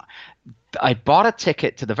 I bought a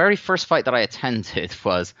ticket to the very first fight that I attended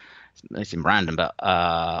was, it seemed random, but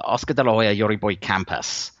Oscar De La Hoya, Yuri Boy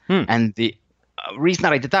Campas. And the reason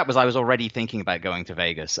that I did that was I was already thinking about going to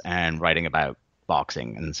Vegas and writing about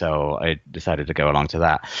boxing, and so I decided to go along to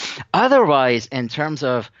that. Otherwise, in terms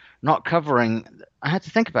of not covering, I had to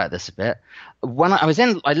think about this a bit. When I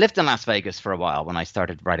lived in Las Vegas for a while when I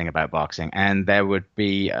started writing about boxing, and there was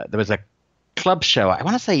a club show, I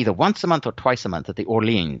want to say either once a month or twice a month, at the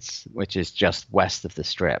Orleans, which is just west of the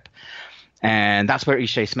Strip. And that's where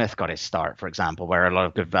Ishe Smith got his start, for example, where a lot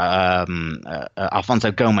of good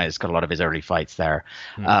Alfonso Gomez got a lot of his early fights there.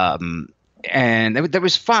 And it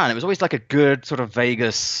was fun. It was always like a good sort of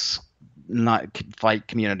Vegas fight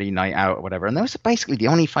community night out or whatever. And those are basically the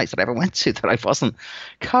only fights that I ever went to that I wasn't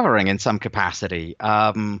covering in some capacity.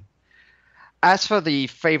 As for the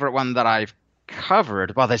favorite one that I've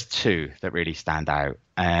covered, well, there's two that really stand out,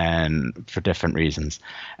 and for different reasons.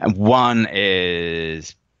 And one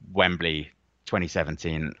is Wembley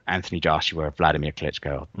 2017, Anthony Joshua, Vladimir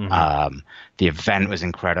Klitschko. The event was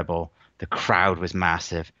incredible. The crowd was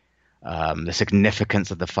massive. The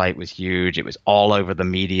significance of the fight was huge. It was all over the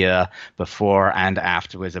media before and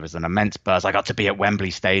afterwards. There was an immense buzz. I got to be at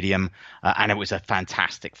Wembley Stadium, and it was a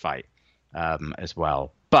fantastic fight as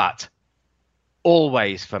well. But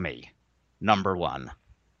always for me, number one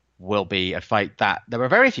will be a fight that there were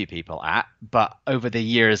very few people at, but over the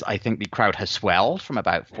years, I think the crowd has swelled from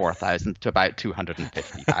about 4,000 to about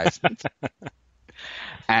 250,000.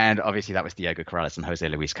 And obviously that was Diego Corrales and Jose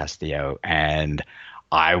Luis Castillo. And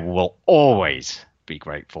I will always be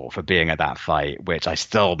grateful for being at that fight, which I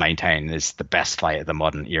still maintain is the best fight of the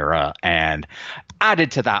modern era. And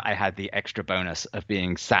added to that, I had the extra bonus of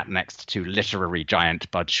being sat next to literary giant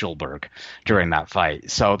Bud Schulberg during that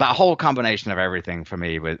fight. So that whole combination of everything for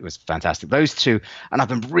me was fantastic. Those two, and I've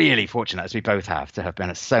been really fortunate, as we both have, to have been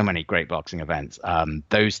at so many great boxing events.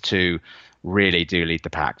 Those two really do lead the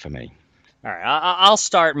pack for me. All right, I'll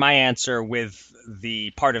start my answer with the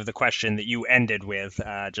part of the question that you ended with,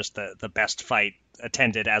 just the best fight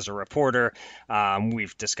attended as a reporter.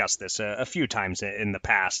 We've discussed this a few times in the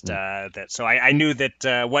past. So I knew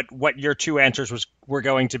that what your two answers were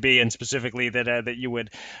going to be, and specifically that you would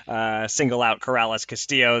single out Corrales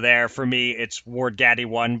Castillo there. For me, it's Ward Gatti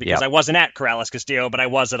 1 because I wasn't at Corrales Castillo, but I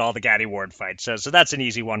was at all the Gatti Ward fights. So that's an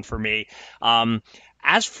easy one for me.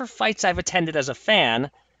 As for fights I've attended as a fan,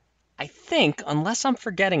 I think, unless I'm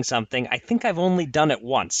forgetting something, I think I've only done it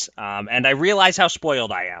once, and I realize how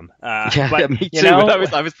spoiled I am. But, me too.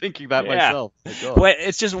 I was thinking that myself. But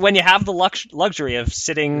it's just when you have the luxury of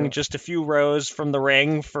sitting just a few rows from the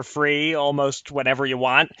ring for free, almost whenever you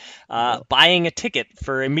want, buying a ticket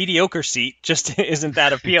for a mediocre seat just isn't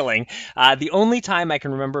that appealing. The only time I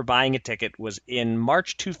can remember buying a ticket was in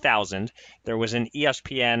March 2000. There was an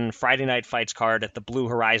ESPN Friday Night Fights card at the Blue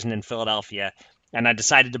Horizon in Philadelphia, and I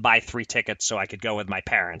decided to buy 3 tickets so I could go with my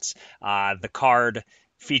parents. The card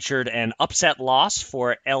featured an upset loss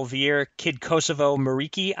for Elvir Kid Kosovo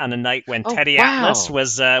Mariki on a night when Teddy Atlas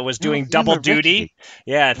was doing double duty.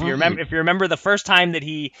 Yeah, if you remember the first time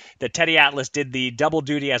that Teddy Atlas did the double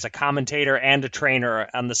duty as a commentator and a trainer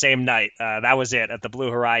on the same night, that was it at the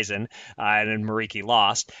Blue Horizon, and then Mariki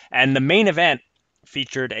lost. And the main event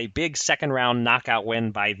featured a big second-round knockout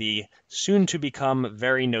win by the soon-to-become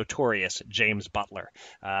very notorious James Butler.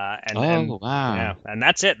 And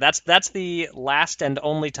that's it. That's the last and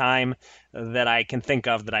only time that I can think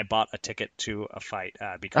of that I bought a ticket to a fight.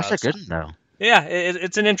 Because that's a good one, though. Yeah,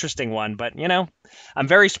 it's an interesting one, but, I'm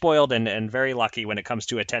very spoiled and very lucky when it comes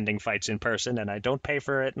to attending fights in person, and I don't pay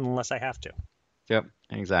for it unless I have to. Yep,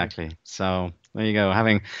 exactly. So there you go.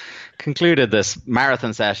 Having concluded this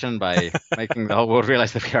marathon session by making the whole world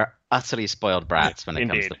realize that we are utterly spoiled brats when it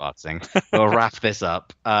comes to boxing, we'll wrap this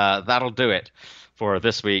up. That'll do it for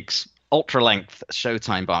this week's ultra-length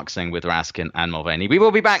Showtime Boxing with Raskin and Mulvaney. We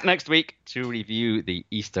will be back next week to review the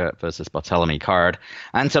Easter versus Bartholomew card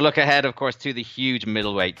and to look ahead, of course, to the huge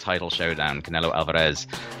middleweight title showdown, Canelo Alvarez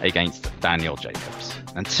against Daniel Jacobs.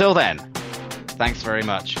 Until then, thanks very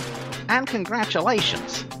much. And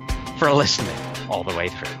congratulations for listening all the way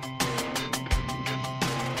through.